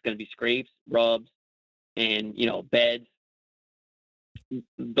what it is. It's going to be scrapes, rubs, and you know, beds,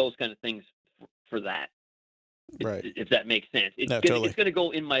 those kind of things for that. Right. If that makes sense. It's going to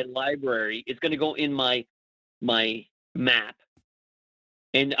go in my library. It's going to go in my map.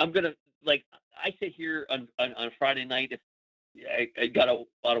 And I'm going to, like, I sit here on Friday night. If I got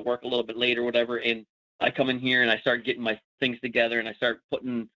out of work a little bit late or whatever, and I come in here and I start getting my things together and I start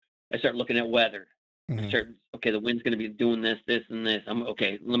looking at weather. Okay, the wind's going to be doing this, and this.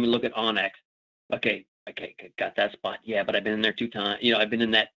 Okay. Let me look at Onyx. Okay, got that spot. Yeah, but I've been in there 2 times. You know, I've been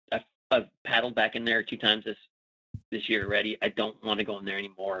in that. I've paddled back in there 2 times this year already. I don't want to go in there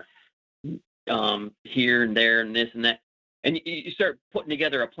anymore. Here and there and this and that, and you start putting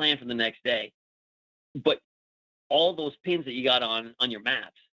together a plan for the next day. But all those pins that you got on your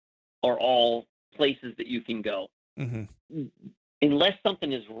maps are all places that you can go. unless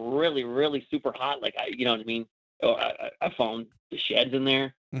something is really, really super hot, like you know what I mean? Or I found the sheds in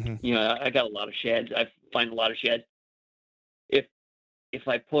there. Mm-hmm. You know, I got a lot of sheds. I find a lot of sheds. If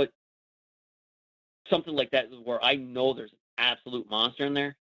I put something like that where I know there's an absolute monster in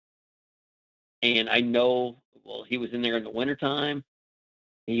there, and I know, well, he was in there in the wintertime.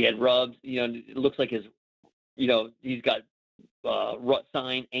 He had rubs. You know, it looks like his, you know, he's got rut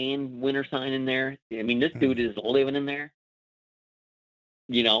sign and winter sign in there. I mean, this dude is living in there.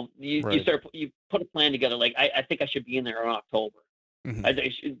 You know, you put a plan together. Like I think I should be in there in October. Mm-hmm.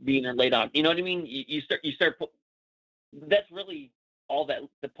 I should be in there late October. You know what I mean? You start. That's really all that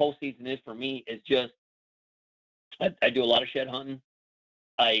the postseason is for me. Is just I do a lot of shed hunting.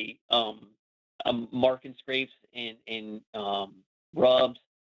 I'm marking scrapes and rubs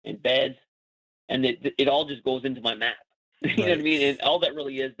and beds, and it all just goes into my map. You know what I mean? And all that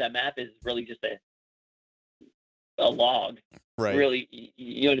really is, that map is really just a log. Right. Really,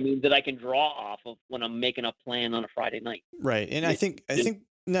 you know what I mean? That I can draw off of when I'm making a plan on a Friday night. Right. And I think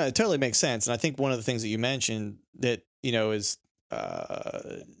no, it totally makes sense. And I think one of the things that you mentioned that, you know, is,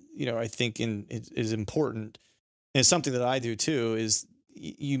 you know, I think is important, and it's something that I do too, is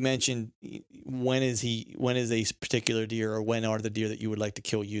you mentioned when is a particular deer, or when are the deer that you would like to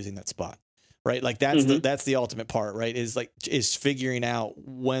kill using that spot, right? Like that's that's the ultimate part, right? Is figuring out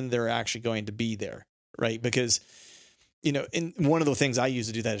when they're actually going to be there, right? Because, you know, and one of the things I use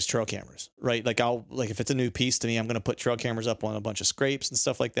to do that is trail cameras, right? Like if it's a new piece to me, I'm going to put trail cameras up on a bunch of scrapes and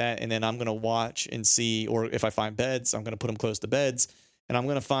stuff like that. And then I'm going to watch and see, or if I find beds, I'm going to put them close to beds, and I'm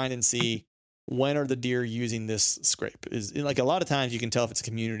going to find and see when are the deer using this scrape. Is like a lot of times you can tell if it's a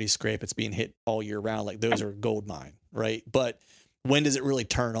community scrape, it's being hit all year round. Like those are gold mine, right? But when does it really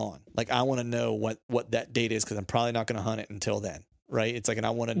turn on? Like I want to know what that date is, because I'm probably not going to hunt it until then, right? It's like, and I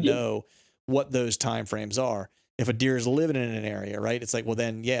want to know what those time frames are. If a deer is living in an area, right? It's like, well,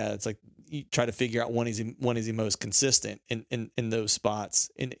 then, yeah, it's like you try to figure out when is he most consistent in those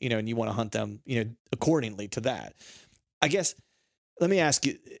spots, and you know, and you want to hunt them, you know, accordingly to that. I guess let me ask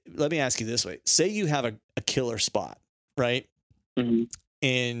you this way: say you have a killer spot, right? Mm-hmm.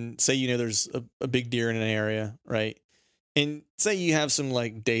 And say, you know, there's a big deer in an area, right? And say you have some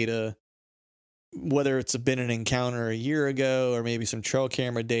like data, whether it's been an encounter a year ago or maybe some trail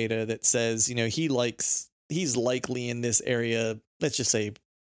camera data that says, you know, he's likely in this area. Let's just say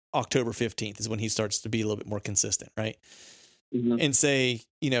October 15th is when he starts to be a little bit more consistent, right? Mm-hmm. And say,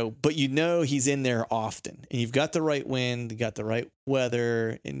 you know, but you know he's in there often, and you've got the right wind, you got the right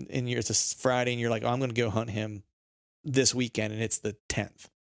weather, and it's a Friday, and you're like, oh, I'm going to go hunt him this weekend, and it's the 10th,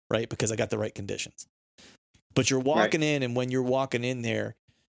 right? Because I got the right conditions. But you're walking in, and when you're walking in there,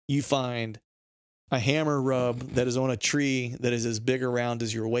 you find a hammer rub that is on a tree that is as big around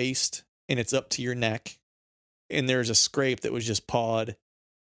as your waist, and it's up to your neck. And there's a scrape that was just pawed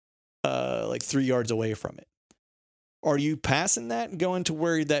like 3 yards away from it. Are you passing that and going to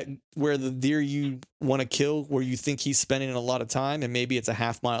where the deer you want to kill, where you think he's spending a lot of time, and maybe it's a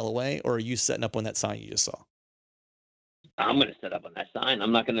half mile away, or are you setting up on that sign you just saw? I'm going to set up on that sign.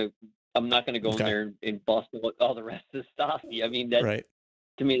 I'm not going to go in there and bust all the rest of the stuff. I mean, that's right.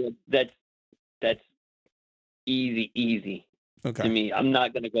 To me, that's easy. Okay. To me, I'm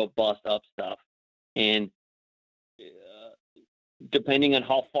not going to go bust up stuff. And depending on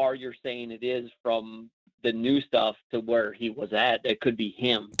how far you're saying it is from the new stuff to where he was at, it could be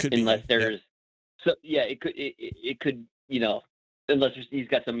him. Unless there's, so yeah, it could, you know, unless he's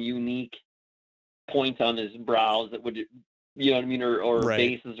got some unique points on his brows that would, you know what I mean, or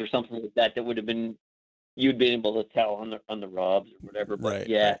bases or something like that would have been, you'd been able to tell on the rubs or whatever. But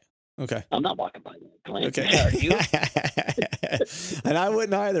Right. Okay. I'm not walking by that plant. Okay. Are you? And I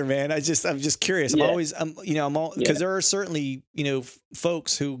wouldn't either, man. I'm just curious. Yeah. Because there are certainly, you know,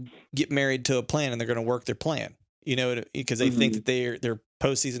 folks who get married to a plan and they're going to work their plan, you know, because they think that their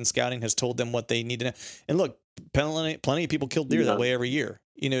postseason scouting has told them what they need to know. And look, plenty of people kill deer that way every year.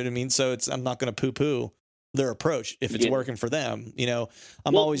 You know what I mean? So I'm not going to poo poo their approach if it's working for them. You know,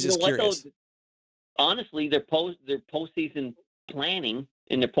 I'm always just curious. Honestly, their postseason planning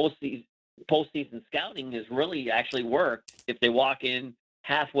and their postseason scouting has really actually worked if they walk in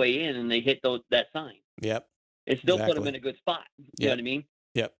halfway in and they hit that sign. Yep. It still put them in a good spot. You know what I mean?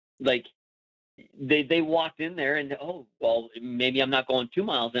 Yep. Like they walked in there and, oh, well, maybe I'm not going 2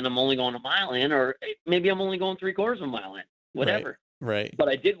 miles in, I'm only going a mile in, or maybe I'm only going 3/4 of a mile in, whatever. Right. But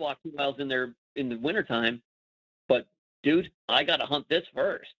I did walk 2 miles in there in the wintertime. But dude, I got to hunt this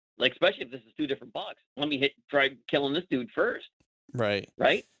first. Like, especially if this is 2 different bucks. Let me try killing this dude first. Right.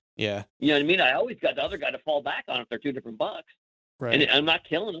 Right? Yeah. You know what I mean? I always got the other guy to fall back on if they're 2 different bucks. Right. And I'm not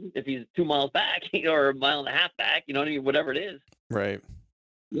killing him if he's 2 miles back, or a mile and a half back, you know what I mean? Whatever it is. Right.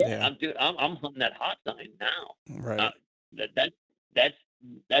 Yeah. I'm hunting that hot sign now. Right.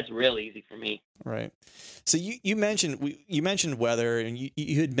 That's real easy for me. Right. So you mentioned weather, and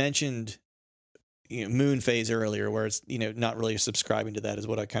you had mentioned, moon phase earlier, where it's, not really subscribing to that is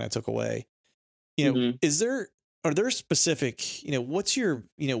what I kind of took away. Are there specific, what's your,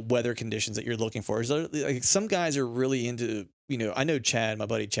 weather conditions that you're looking for? Is there, like, some guys are really into, I know Chad, my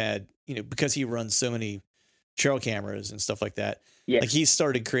buddy Chad, because he runs so many trail cameras and stuff like that. Yeah. Like, he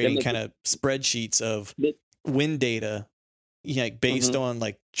started creating kind of spreadsheets of wind data, based on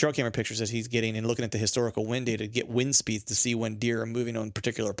like trail camera pictures that he's getting, and looking at the historical wind data to get wind speeds to see when deer are moving on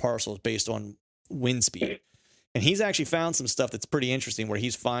particular parcels based on wind speed. And he's actually found some stuff that's pretty interesting, where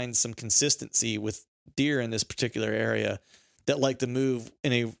he's finds some consistency with deer in this particular area that like to move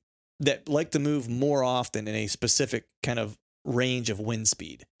more often in a specific kind of range of wind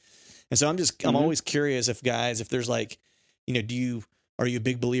speed. And so I'm always curious if there's like, are you a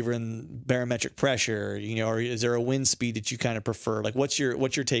big believer in barometric pressure? Or is there a wind speed that you kind of prefer? Like, what's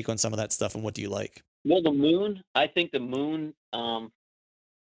your take on some of that stuff, and what do you like? Well, I think the moon,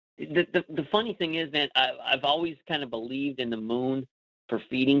 the funny thing is, man, I've always kind of believed in the moon for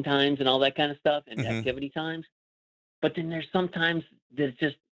feeding times and all that kind of stuff, and activity times. But then there's sometimes that it's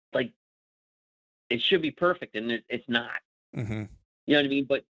just like, it should be perfect, and it's not. Mm-hmm. You know what I mean?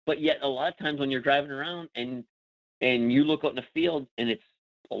 But yet a lot of times when you're driving around and you look out in the field and it's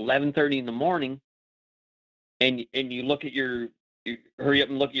 11:30 in the morning, and you look at you hurry up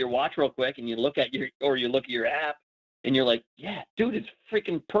and look at your watch real quick, and you look at your app, and you're like, yeah, dude, it's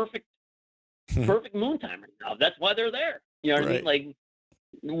freaking perfect moon time right now. That's why they're there. You know what I mean? Like,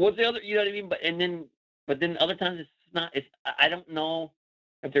 what's the other? You know what I mean? But then other times it's not. I don't know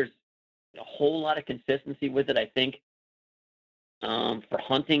if there's a whole lot of consistency with it. I think for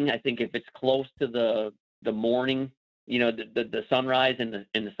hunting, I think if it's close to the morning, the sunrise and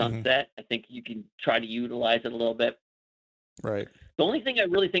the sunset, I think you can try to utilize it a little bit. Right. The only thing I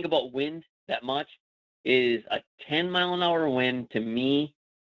really think about wind that much is a 10-mile-an-hour wind. To me,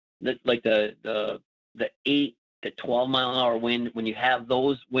 like the 8 to 12-mile-an-hour wind, when you have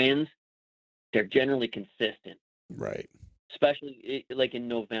those winds, they're generally consistent. Right. Especially like in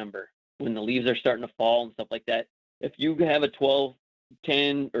November, when the leaves are starting to fall and stuff like that. If you have a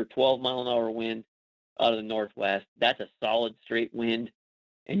 10 or 12-mile-an-hour wind out of the northwest, that's a solid straight wind,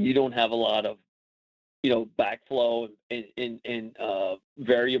 and you don't have a lot of backflow and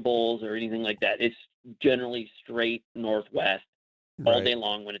variables or anything like that. It's generally straight northwest all day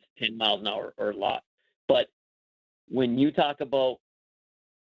long when it's 10 miles an hour or a lot. But when you talk about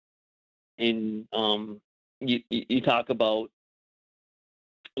you talk about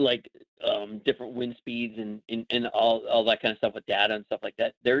like different wind speeds and all that kind of stuff with data and stuff like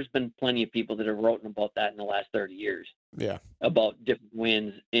that, there's been plenty of people that have written about that in the last 30 years. Yeah. About different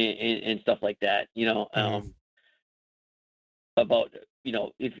winds and stuff like that, about,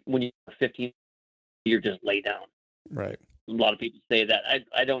 if when you're 15, you're just lay down. Right. A lot of people say that.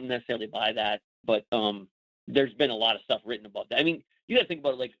 I don't necessarily buy that, but there's been a lot of stuff written about that. I mean, you got to think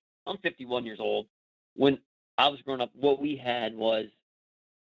about it. Like, I'm 51 years old. When I was growing up, what we had was,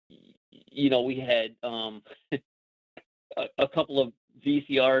 we had a couple of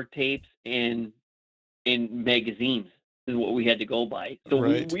VCR tapes and magazines is what we had to go by. So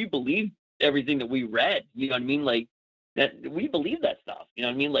we believed everything that we read. You know what I mean? Like, that we believed that stuff. You know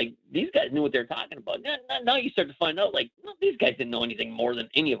what I mean? Like, these guys knew what they're talking about. Now you start to find out, like, well, these guys didn't know anything more than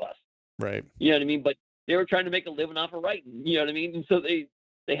any of us. Right. You know what I mean? But they were trying to make a living off of writing. You know what I mean? And so they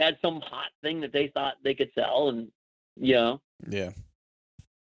had some hot thing that they thought they could sell, and Yeah.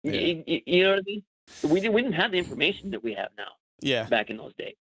 You know what I mean? We didn't have the information that we have now. Yeah. Back in those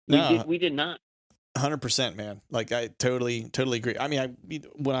days, we did not. 100%, man. Like, I totally agree. I mean,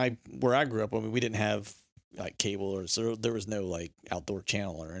 where I grew up, we didn't have like cable, or so there was no like outdoor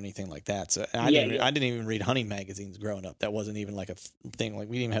channel or anything like that. So I didn't even read hunting magazines growing up. That wasn't even like a thing. Like,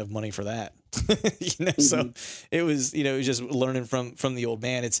 we didn't even have money for that. So it was, it was just learning from the old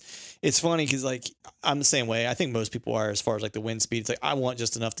man. It's funny because, like, I'm the same way. I think most people are, as far as like the wind speed. It's like, I want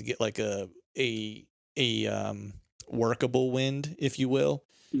just enough to get like a workable wind, if you will.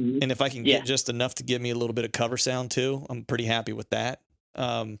 And if I can get just enough to give me a little bit of cover sound too, I'm pretty happy with that.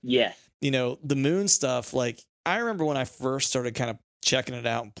 The moon stuff, like, I remember when I first started kind of checking it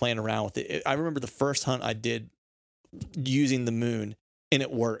out and playing around with it. I remember the first hunt I did using the moon, and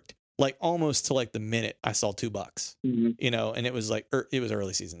it worked. Like, almost to like the minute I saw 2 bucks, and it was like, it was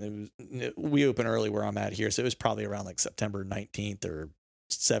early season. We open early where I'm at here. So it was probably around like September 19th or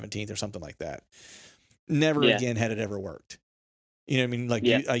 17th or something like that. Never again had it ever worked. You know what I mean? Like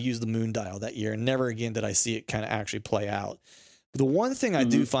Yeah. I used the moon dial that year, and never again did I see it kind of actually play out. The one thing I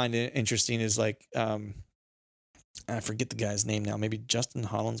do find interesting is like, I forget the guy's name now. Maybe Justin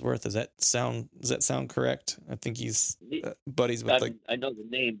Hollinsworth. Does that sound correct? I think he's buddies with I know the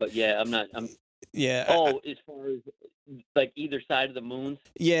name, but yeah, yeah. As far as like either side of the moons.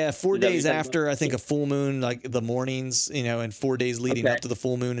 Yeah, 4 days after I think a full moon, like the mornings, and 4 days leading up to the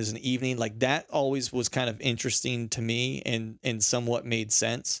full moon is an evening. Like that always was kind of interesting to me and somewhat made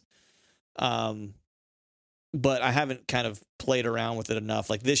sense. But I haven't kind of played around with it enough.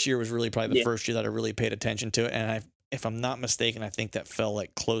 Like this year was really probably the first year that I really paid attention to it. And if I'm not mistaken, I think that fell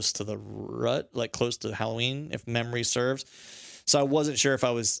like close to the rut, like close to Halloween, if memory serves. So I wasn't sure if I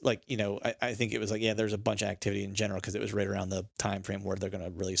was like, I think it was like, there's a bunch of activity in general because it was right around the time frame where they're going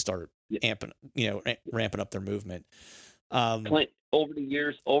to really start ramping up their movement. Clint, over the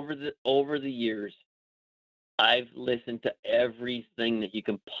years, I've listened to everything that you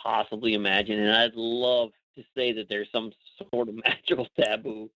can possibly imagine, and I'd love to say that there's some sort of magical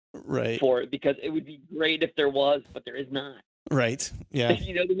taboo for it, because it would be great if there was, but there is not. Right. Yeah.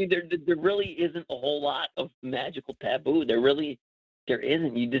 You know what I mean? There really isn't a whole lot of magical taboo. There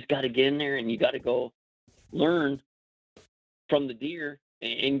isn't. You just got to get in there and you got to go learn from the deer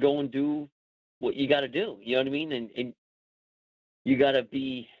and go and do what you got to do. You know what I mean? And you got to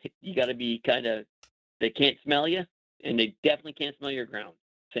be kind of, they can't smell you, and they definitely can't smell your ground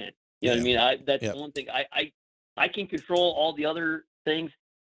scent. You know what I mean? That's one thing. I can control all the other things.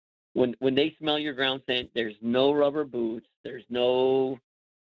 When they smell your ground scent, there's no rubber boots, there's no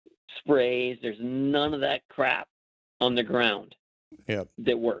sprays, there's none of that crap on the ground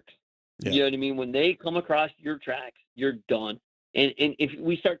that works. You know what I mean? When they come across your tracks, you're done. And if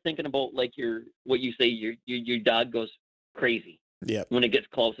we start thinking about like what you say, your dog goes crazy when it gets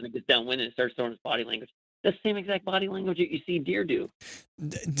close and it gets downwind and it starts throwing its body language. That's the same exact body language that you see deer do.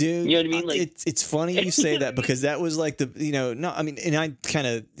 Dude, you know what I mean? Like, it's funny you say that, because that was like and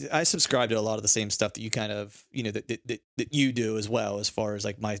I subscribe to a lot of the same stuff that you kind of, that you do as well, as far as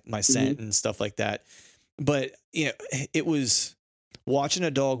like my scent and stuff like that. But, it was watching a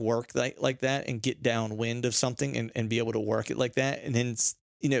dog work like that and get downwind of something and be able to work it like that. And then,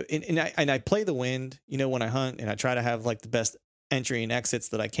 and I play the wind, when I hunt, and I try to have like the best entry and exits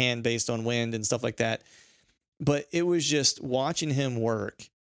that I can based on wind and stuff like that. But it was just watching him work,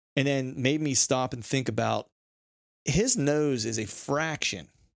 and then made me stop and think about his nose is a fraction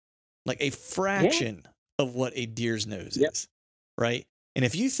of what a deer's nose is, right? And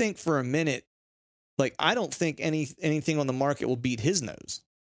if you think for a minute, like, I don't think anything on the market will beat his nose.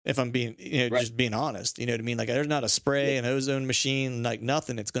 If I'm being, just being honest, you know what I mean? Like, there's not a spray, an ozone machine, like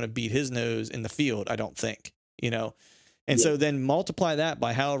nothing that's going to beat his nose in the field, I don't think, And so then multiply that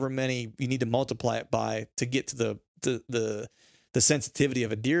by however many you need to multiply it by to get to the sensitivity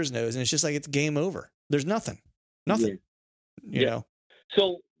of a deer's nose. And it's just like, it's game over. There's nothing, you know?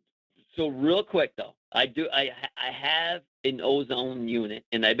 So real quick though, I have an ozone unit,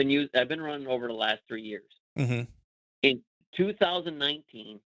 and I've been running over the last 3 years. Mm-hmm. In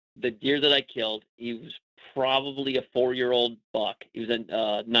 2019, the deer that I killed, he was probably a 4-year-old buck. He was a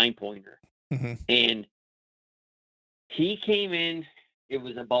 9-pointer. Mm-hmm. And he came in, it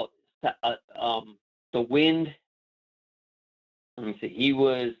was about the wind. Let me see.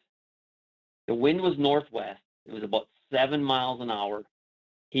 The wind was northwest. It was about 7 miles an hour.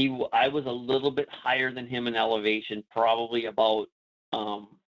 I was a little bit higher than him in elevation, probably about,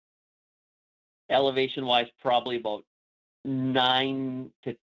 elevation wise, probably about 9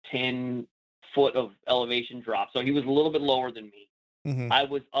 to 10 foot of elevation drop. So he was a little bit lower than me. Mm-hmm. I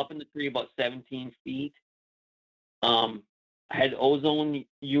was up in the tree about 17 feet. I had ozone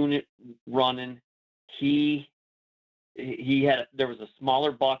unit running. There was a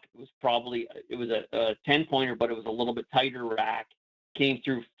smaller buck. It was a 10-pointer, but it was a little bit tighter rack. Came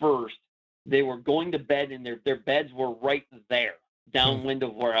through first. They were going to bed, and their beds were right there, downwind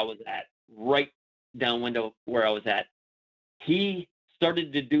of where I was at, right downwind of where I was at. He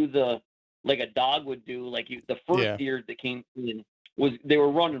started to do like a dog would do, like the first deer that came in they were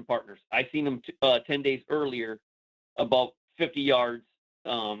running partners. I seen them 10 days earlier, about 50 yards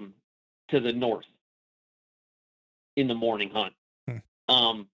to the north in the morning hunt.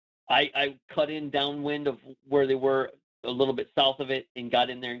 I cut in downwind of where they were, a little bit south of it, and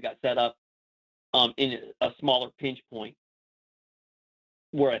got in there and got set up in a smaller pinch point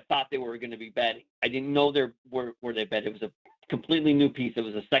where I thought they were going to be bedding. I didn't know where they bedded. It was a completely new piece. It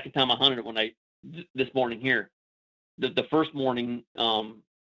was the second time I hunted it this morning here. The first morning,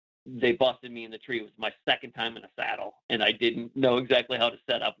 they busted me in the tree. It was my second time in a saddle, and I didn't know exactly how to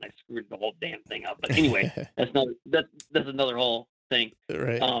set up, and I screwed the whole damn thing up. But anyway, that's another whole thing.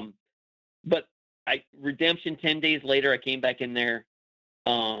 Right. But redemption 10 days later, I came back in there,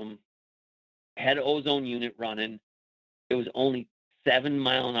 had an ozone unit running. It was only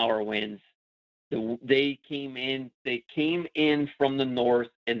 7-mile-an-hour winds. They came in from the north,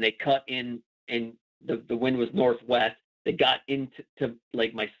 and they cut in, and the wind was northwest. They got into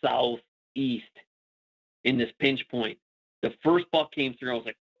like my southeast in this pinch point. The first buck came through. I was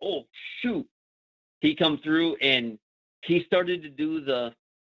like, oh shoot. He come through, and he started to do the,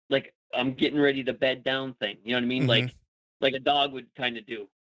 like, I'm getting ready to bed down thing. You know what I mean? Mhm. Like a dog would kind of do.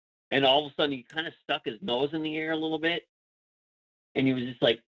 And all of a sudden he kind of stuck his nose in the air a little bit. And he was just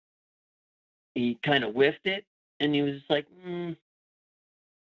like, he kind of whiffed it. And he was just like,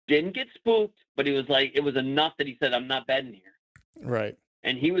 didn't get spooked, but he was like, it was enough that he said, I'm not bedding here. Right.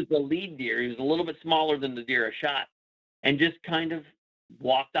 And he was the lead deer. He was a little bit smaller than the deer I shot, and just kind of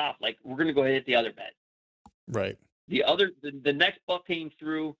walked off. Like, we're going to go hit the other bed. Right. The next buck came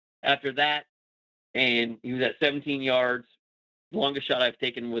through after that, and he was at 17 yards. Longest shot I've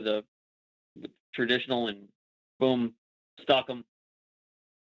taken with traditional, and boom, stuck him.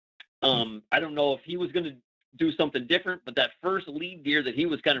 I don't know if he was going to do something different, but that first lead deer that he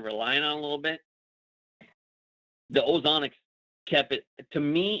was kind of relying on a little bit, the ozonics kept it. To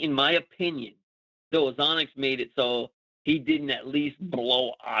me, in my opinion, the ozonics made it so he didn't at least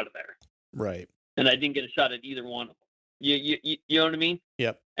blow out of there. Right. And I didn't get a shot at either one of them. You know what I mean?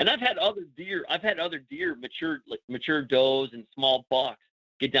 Yep. And I've had other deer, mature does and small bucks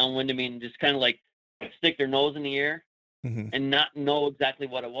get downwind of me and just kind of like stick their nose in the air and not know exactly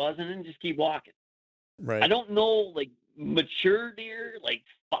what it was, and then just keep walking. Right. I don't know, like, mature deer, like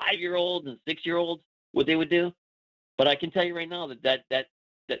 5-year-olds and 6-year-olds, what they would do, but I can tell you right now that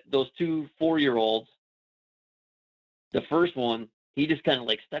those 2 4-year-olds, the first one, he just kind of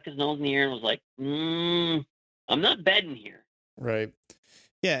like stuck his nose in the air and was like, I'm not bedding here. Right.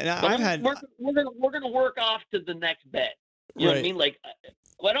 Yeah, and we're gonna work off to the next bed. You know what I mean? Like,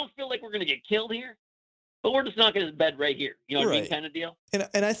 I don't feel like we're gonna get killed here, but we're just not gonna bed right here. You know what I mean? Kind of deal.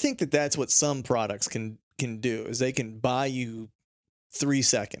 And I think that's what some products can do, is they can buy you 3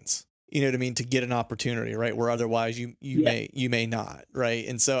 seconds. You know what I mean? To get an opportunity, right? Where otherwise you may not, right?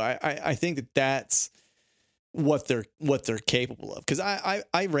 And so I think that's what they're capable of. Because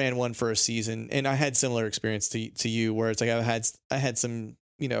I ran one for a season, and I had similar experience to you, where it's like I had some,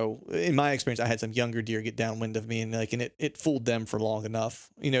 you know, in my experience, I had some younger deer get downwind of me, and it fooled them for long enough.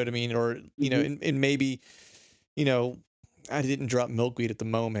 You know what I mean? Or, you know, and maybe, you know, I didn't drop milkweed at the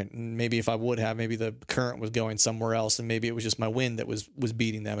moment, and maybe if I would have, maybe the current was going somewhere else, and maybe it was just my wind that was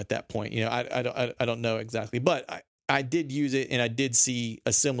beating them at that point. You know, I don't know exactly, but I did use it, and I did see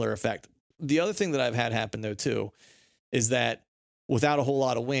a similar effect. The other thing that I've had happen though too is that without a whole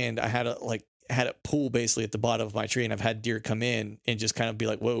lot of wind, I had it pull basically at the bottom of my tree, and I've had deer come in and just kind of be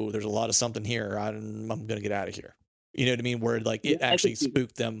like, whoa, there's a lot of something here. I'm going to get out of here. You know what I mean? Where like it actually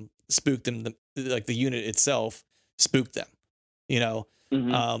spooked them, like the unit itself spooked them, you know?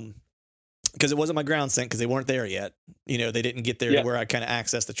 Because it wasn't my ground scent, because they weren't there yet. You know, they didn't get there to where I kind of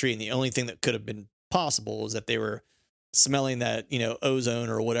accessed the tree. And the only thing that could have been possible was that they were smelling that, you know, ozone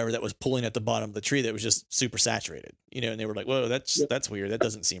or whatever that was pulling at the bottom of the tree that was just super saturated, you know, and they were like, whoa, that's weird. That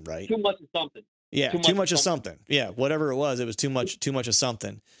doesn't seem right. Too much of something. Yeah. Too much of something. Yeah. Whatever it was too much of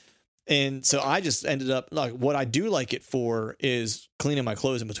something. And so I just ended up, like, what I do like it for is cleaning my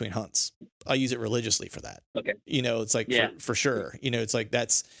clothes in between hunts. I use it religiously for that. Okay. You know, it's like for sure, you know, it's like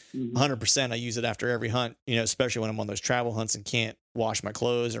that's 100%. I use it after every hunt, you know, especially when I'm on those travel hunts and can't wash my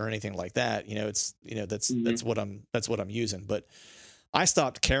clothes or anything like that. You know, it's, you know, that's what I'm using. But I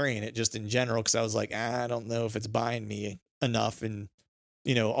stopped carrying it just in general, because I was like, I don't know if it's buying me enough. And,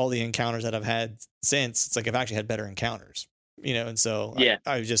 you know, all the encounters that I've had since, it's like I've actually had better encounters, you know, and so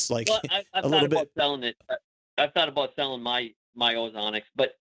I was just like, I've thought about selling it. I've thought about selling my ozonics,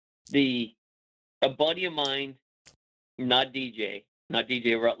 but a buddy of mine, not DJ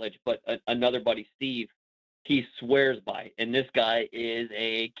Rutledge, but another buddy, Steve, he swears by it, and this guy is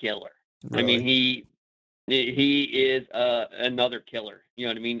a killer. Really? I mean, he is another killer. You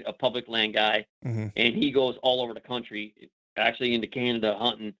know what I mean? A public land guy, and he goes all over the country, actually into Canada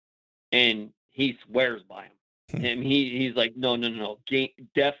hunting, and he swears by him. And he's like, no,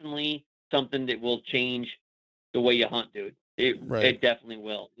 definitely something that will change the way you hunt, dude. It definitely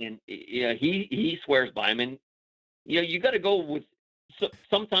will. And he swears by him. And you got to go with.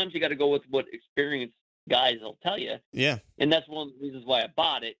 Sometimes you got to go with what experienced guys will tell you. Yeah. And that's one of the reasons why I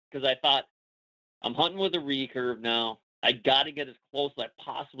bought it, because I thought, I'm hunting with a recurve now. I got to get as close as I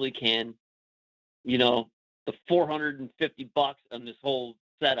possibly can. You know, the $450 on this whole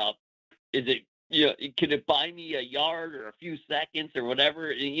setup, is it could it buy me a yard or a few seconds or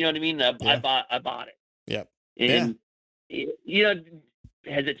whatever? You know what I mean? I bought it. Yep. And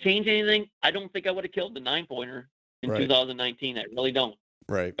has it changed anything? I don't think I would have killed the 9-pointer in 2019. I really don't.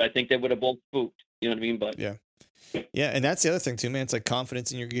 Right. I think they would have both spooked. You know what I mean? But yeah, and that's the other thing too, man. It's like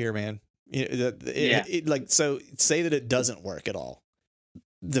confidence in your gear, man. So say that it doesn't work at all.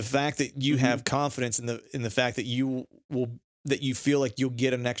 The fact that you have confidence in the fact that you feel like you'll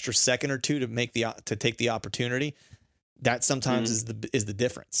get an extra second or two to take the opportunity, that sometimes is the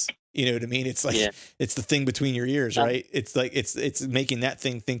difference. You know what I mean? It's like it's the thing between your ears, right? It's like it's making that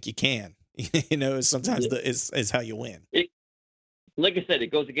thing think you can. Sometimes is how you win. Like I said,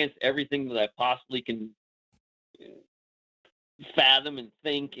 it goes against everything that I possibly can fathom and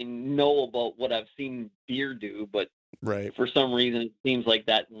think and know about what I've seen deer do, but for some reason it seems like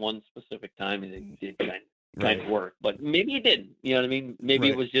that one specific time it did kind of work, but maybe it didn't. You know what I mean? Maybe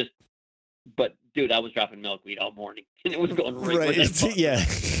it was just. But dude, I was dropping milkweed all morning, and it was going right. Yeah,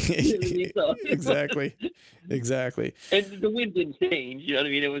 so, exactly. And the wind didn't change. You know what I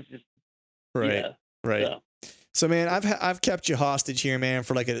mean? It was just right. So man, I've kept you hostage here, man,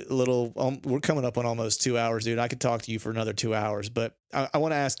 for like a little. We're coming up on almost 2 hours, dude. I could talk to you for another 2 hours, but I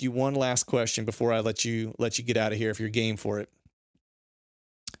want to ask you one last question before I let you get out of here if you're game for it.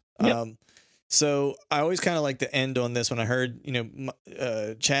 Yep. So I always kind of like to end on this. When I heard,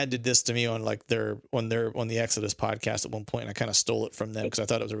 Chad did this to me on like on the Exodus podcast at one point, and I kind of stole it from them because I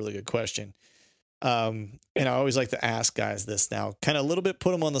thought it was a really good question. And I always like to ask guys this now, kind of a little bit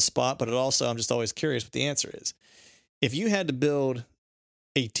put them on the spot, but I'm just always curious what the answer is. If you had to build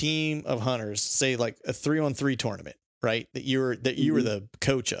a team of hunters, say like a 3-on-3 tournament, right? That you were the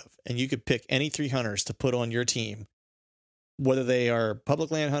coach of, and you could pick any 3 hunters to put on your team, whether they are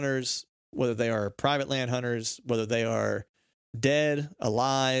public land hunters, whether they are private land hunters, whether they are dead,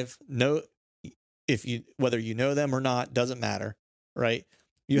 alive, whether you know them or not, doesn't matter, right?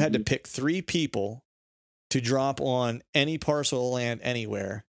 You had to pick 3 people to drop on any parcel of land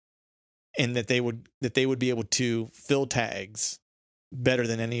anywhere, and that they would be able to fill tags better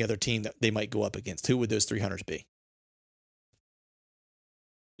than any other team that they might go up against. Who would those 3 hunters be?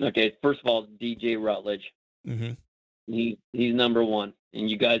 Okay, first of all, DJ Rutledge. Mm-hmm. He's number one, and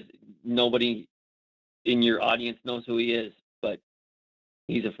you guys, nobody in your audience knows who he is, but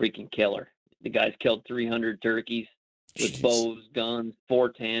he's a freaking killer. The guy's killed 300 turkeys with bows, guns,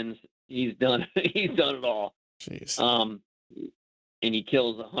 410s. He's done it all. Jeez. And he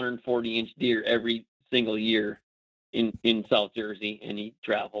kills 140-inch deer every single year in South Jersey, and he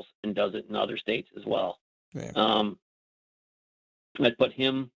travels and does it in other states as well. Yeah. I'd put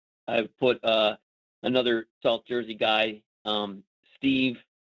him. I've put another South Jersey guy, Steve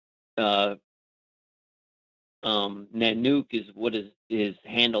Nanook is what his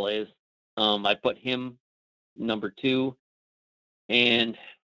handle is. I put him number 2, and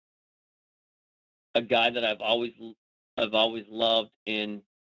a guy that I've always loved, and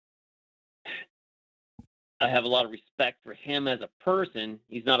I have a lot of respect for him as a person.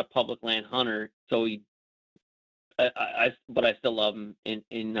 He's not a public land hunter, so but I still love him.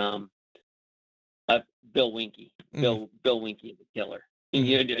 Bill Winke. Bill Winke is a killer.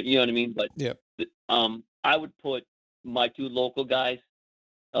 You know what I mean? But I would put my 2 local guys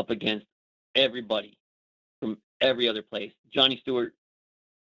up against everybody from every other place. Johnny Stewart,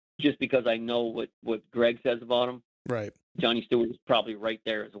 just because I know what Greg says about him. Right. Johnny Stewart is probably right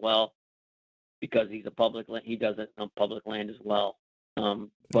there as well, because he's a public land. He does it on public land as well.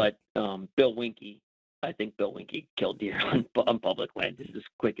 But Bill Winke, I think Bill Winke killed deer on public land just as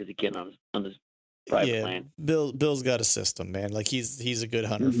quick as he can on his private land. Bill's got a system, man. Like he's a good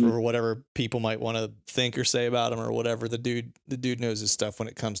hunter for whatever people might want to think or say about him or whatever. The dude knows his stuff when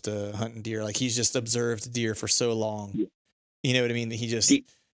it comes to hunting deer. Like he's just observed deer for so long. Yeah. You know what I mean? He just,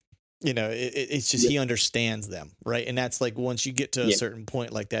 it's just he understands them, right? And that's like once you get to a certain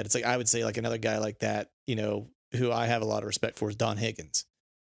point like that, it's like I would say like another guy like that, who I have a lot of respect for is Don Higgins,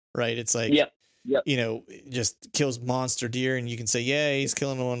 right? It's like, just kills monster deer, and you can say, yeah, he's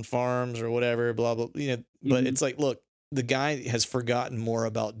killing them on farms or whatever, blah, blah, but it's like, look, the guy has forgotten more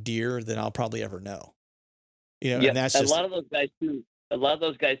about deer than I'll probably ever know. And that's just a lot of those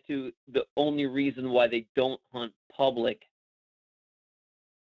guys too. The only reason why they don't hunt public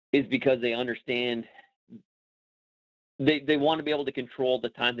is because they understand they want to be able to control the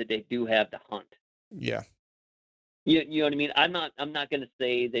time that they do have to hunt. Yeah. You know what I mean? I'm not going to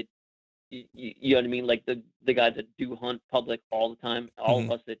say that, you know what I mean? Like the guys that do hunt public all the time, all of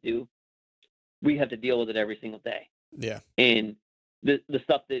us that do, we have to deal with it every single day. Yeah. And the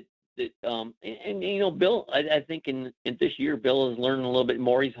stuff that and Bill, I think in this year, Bill is learning a little bit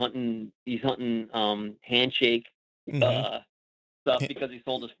more. He's hunting handshake stuff because he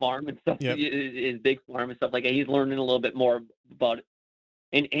sold his farm and stuff, his big farm and stuff like that. He's learning a little bit more about it.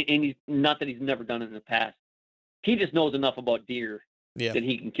 And he's not that he's never done it in the past. He just knows enough about deer that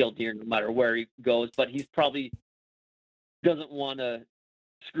he can kill deer no matter where he goes. But he's probably doesn't want to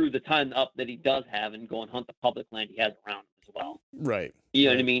screw the time up that he does have and go and hunt the public land he has around him as well. Right. You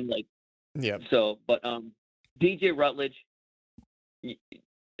know what I mean? Like, yeah. So, but DJ Rutledge,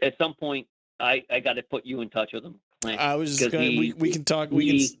 at some point, I got to put you in touch with him. Clint, I was just going. We can talk.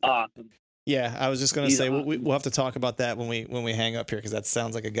 He's awesome. Yeah, I was just going to say awesome. we'll have to talk about that when we hang up here, because that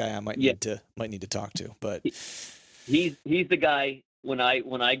sounds like a guy I might need to talk to. But he's the guy when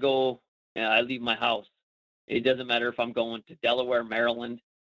I go and I leave my house. It doesn't matter if I'm going to Delaware, Maryland,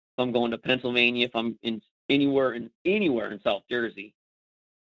 if I'm going to Pennsylvania, if I'm in anywhere in South Jersey.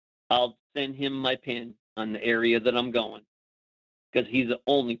 I'll send him my pin on the area that I'm going, because he's the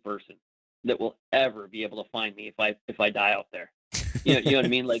only person that will ever be able to find me if I die out there. You know what I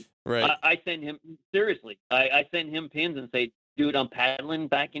mean? Like, right. I send him, seriously, I send him pins and say, dude, I'm paddling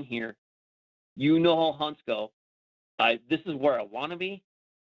back in here. You know how hunts go. This is where I want to be,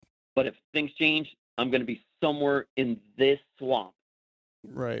 but if things change, I'm going to be somewhere in this swamp.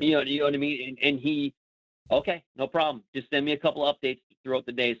 Right. You know what I mean? And he, okay, no problem. Just send me a couple updates throughout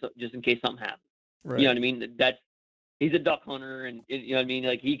the day, so just in case something happens. Right. You know what I mean? He's a duck hunter, and you know what I mean?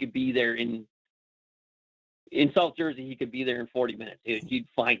 Like, he could be there in South Jersey. He could be there in 40 minutes. He'd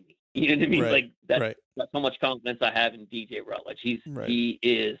find me. You know what I mean? Right. Like, that's how much confidence I have in DJ Rutledge. He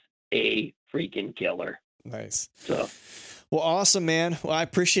is a freaking killer. Nice. So, well, awesome, man. Well, I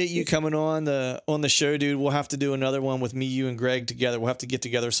appreciate you coming on the show, dude. We'll have to do another one with me, you, and Greg together. We'll have to get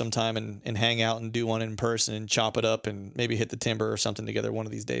together sometime and hang out and do one in person and chop it up and maybe hit the timber or something together one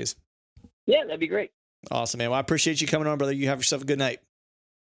of these days. Yeah, that'd be great. Awesome, man. Well, I appreciate you coming on, brother. You have yourself a good night.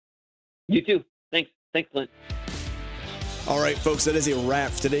 You too. Thanks, Clint. All right, folks, that is a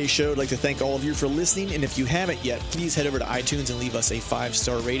wrap for today's show. I'd like to thank all of you for listening. And if you haven't yet, please head over to iTunes and leave us a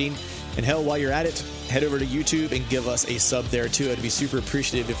 5-star rating. And hell, while you're at it, head over to YouTube and give us a sub there too. I'd be super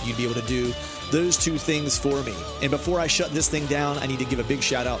appreciative if you'd be able to do those two things for me. And before I shut this thing down, I need to give a big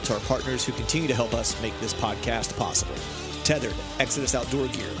shout out to our partners who continue to help us make this podcast possible. Tethered, Exodus Outdoor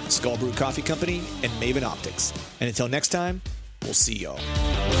Gear, Skull Brew Coffee Company, and Maven Optics. And until next time, we'll see y'all.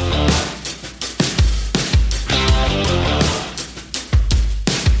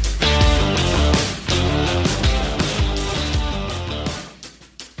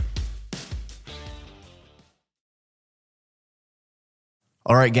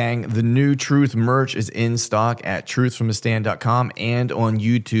 All right, gang, the new Truth merch is in stock at truthfromthestand.com and on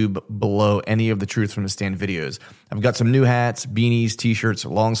YouTube below any of the Truth from the Stand videos. I've got some new hats, beanies, t-shirts,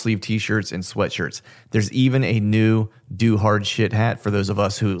 long sleeve t-shirts, and sweatshirts. There's even a new Do Hard Shit hat for those of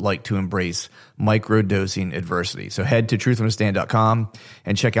us who like to embrace micro-dosing adversity. So head to truthfromthestand.com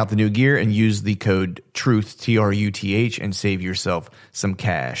and check out the new gear and use the code TRUTH, T-R-U-T-H, and save yourself some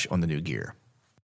cash on the new gear.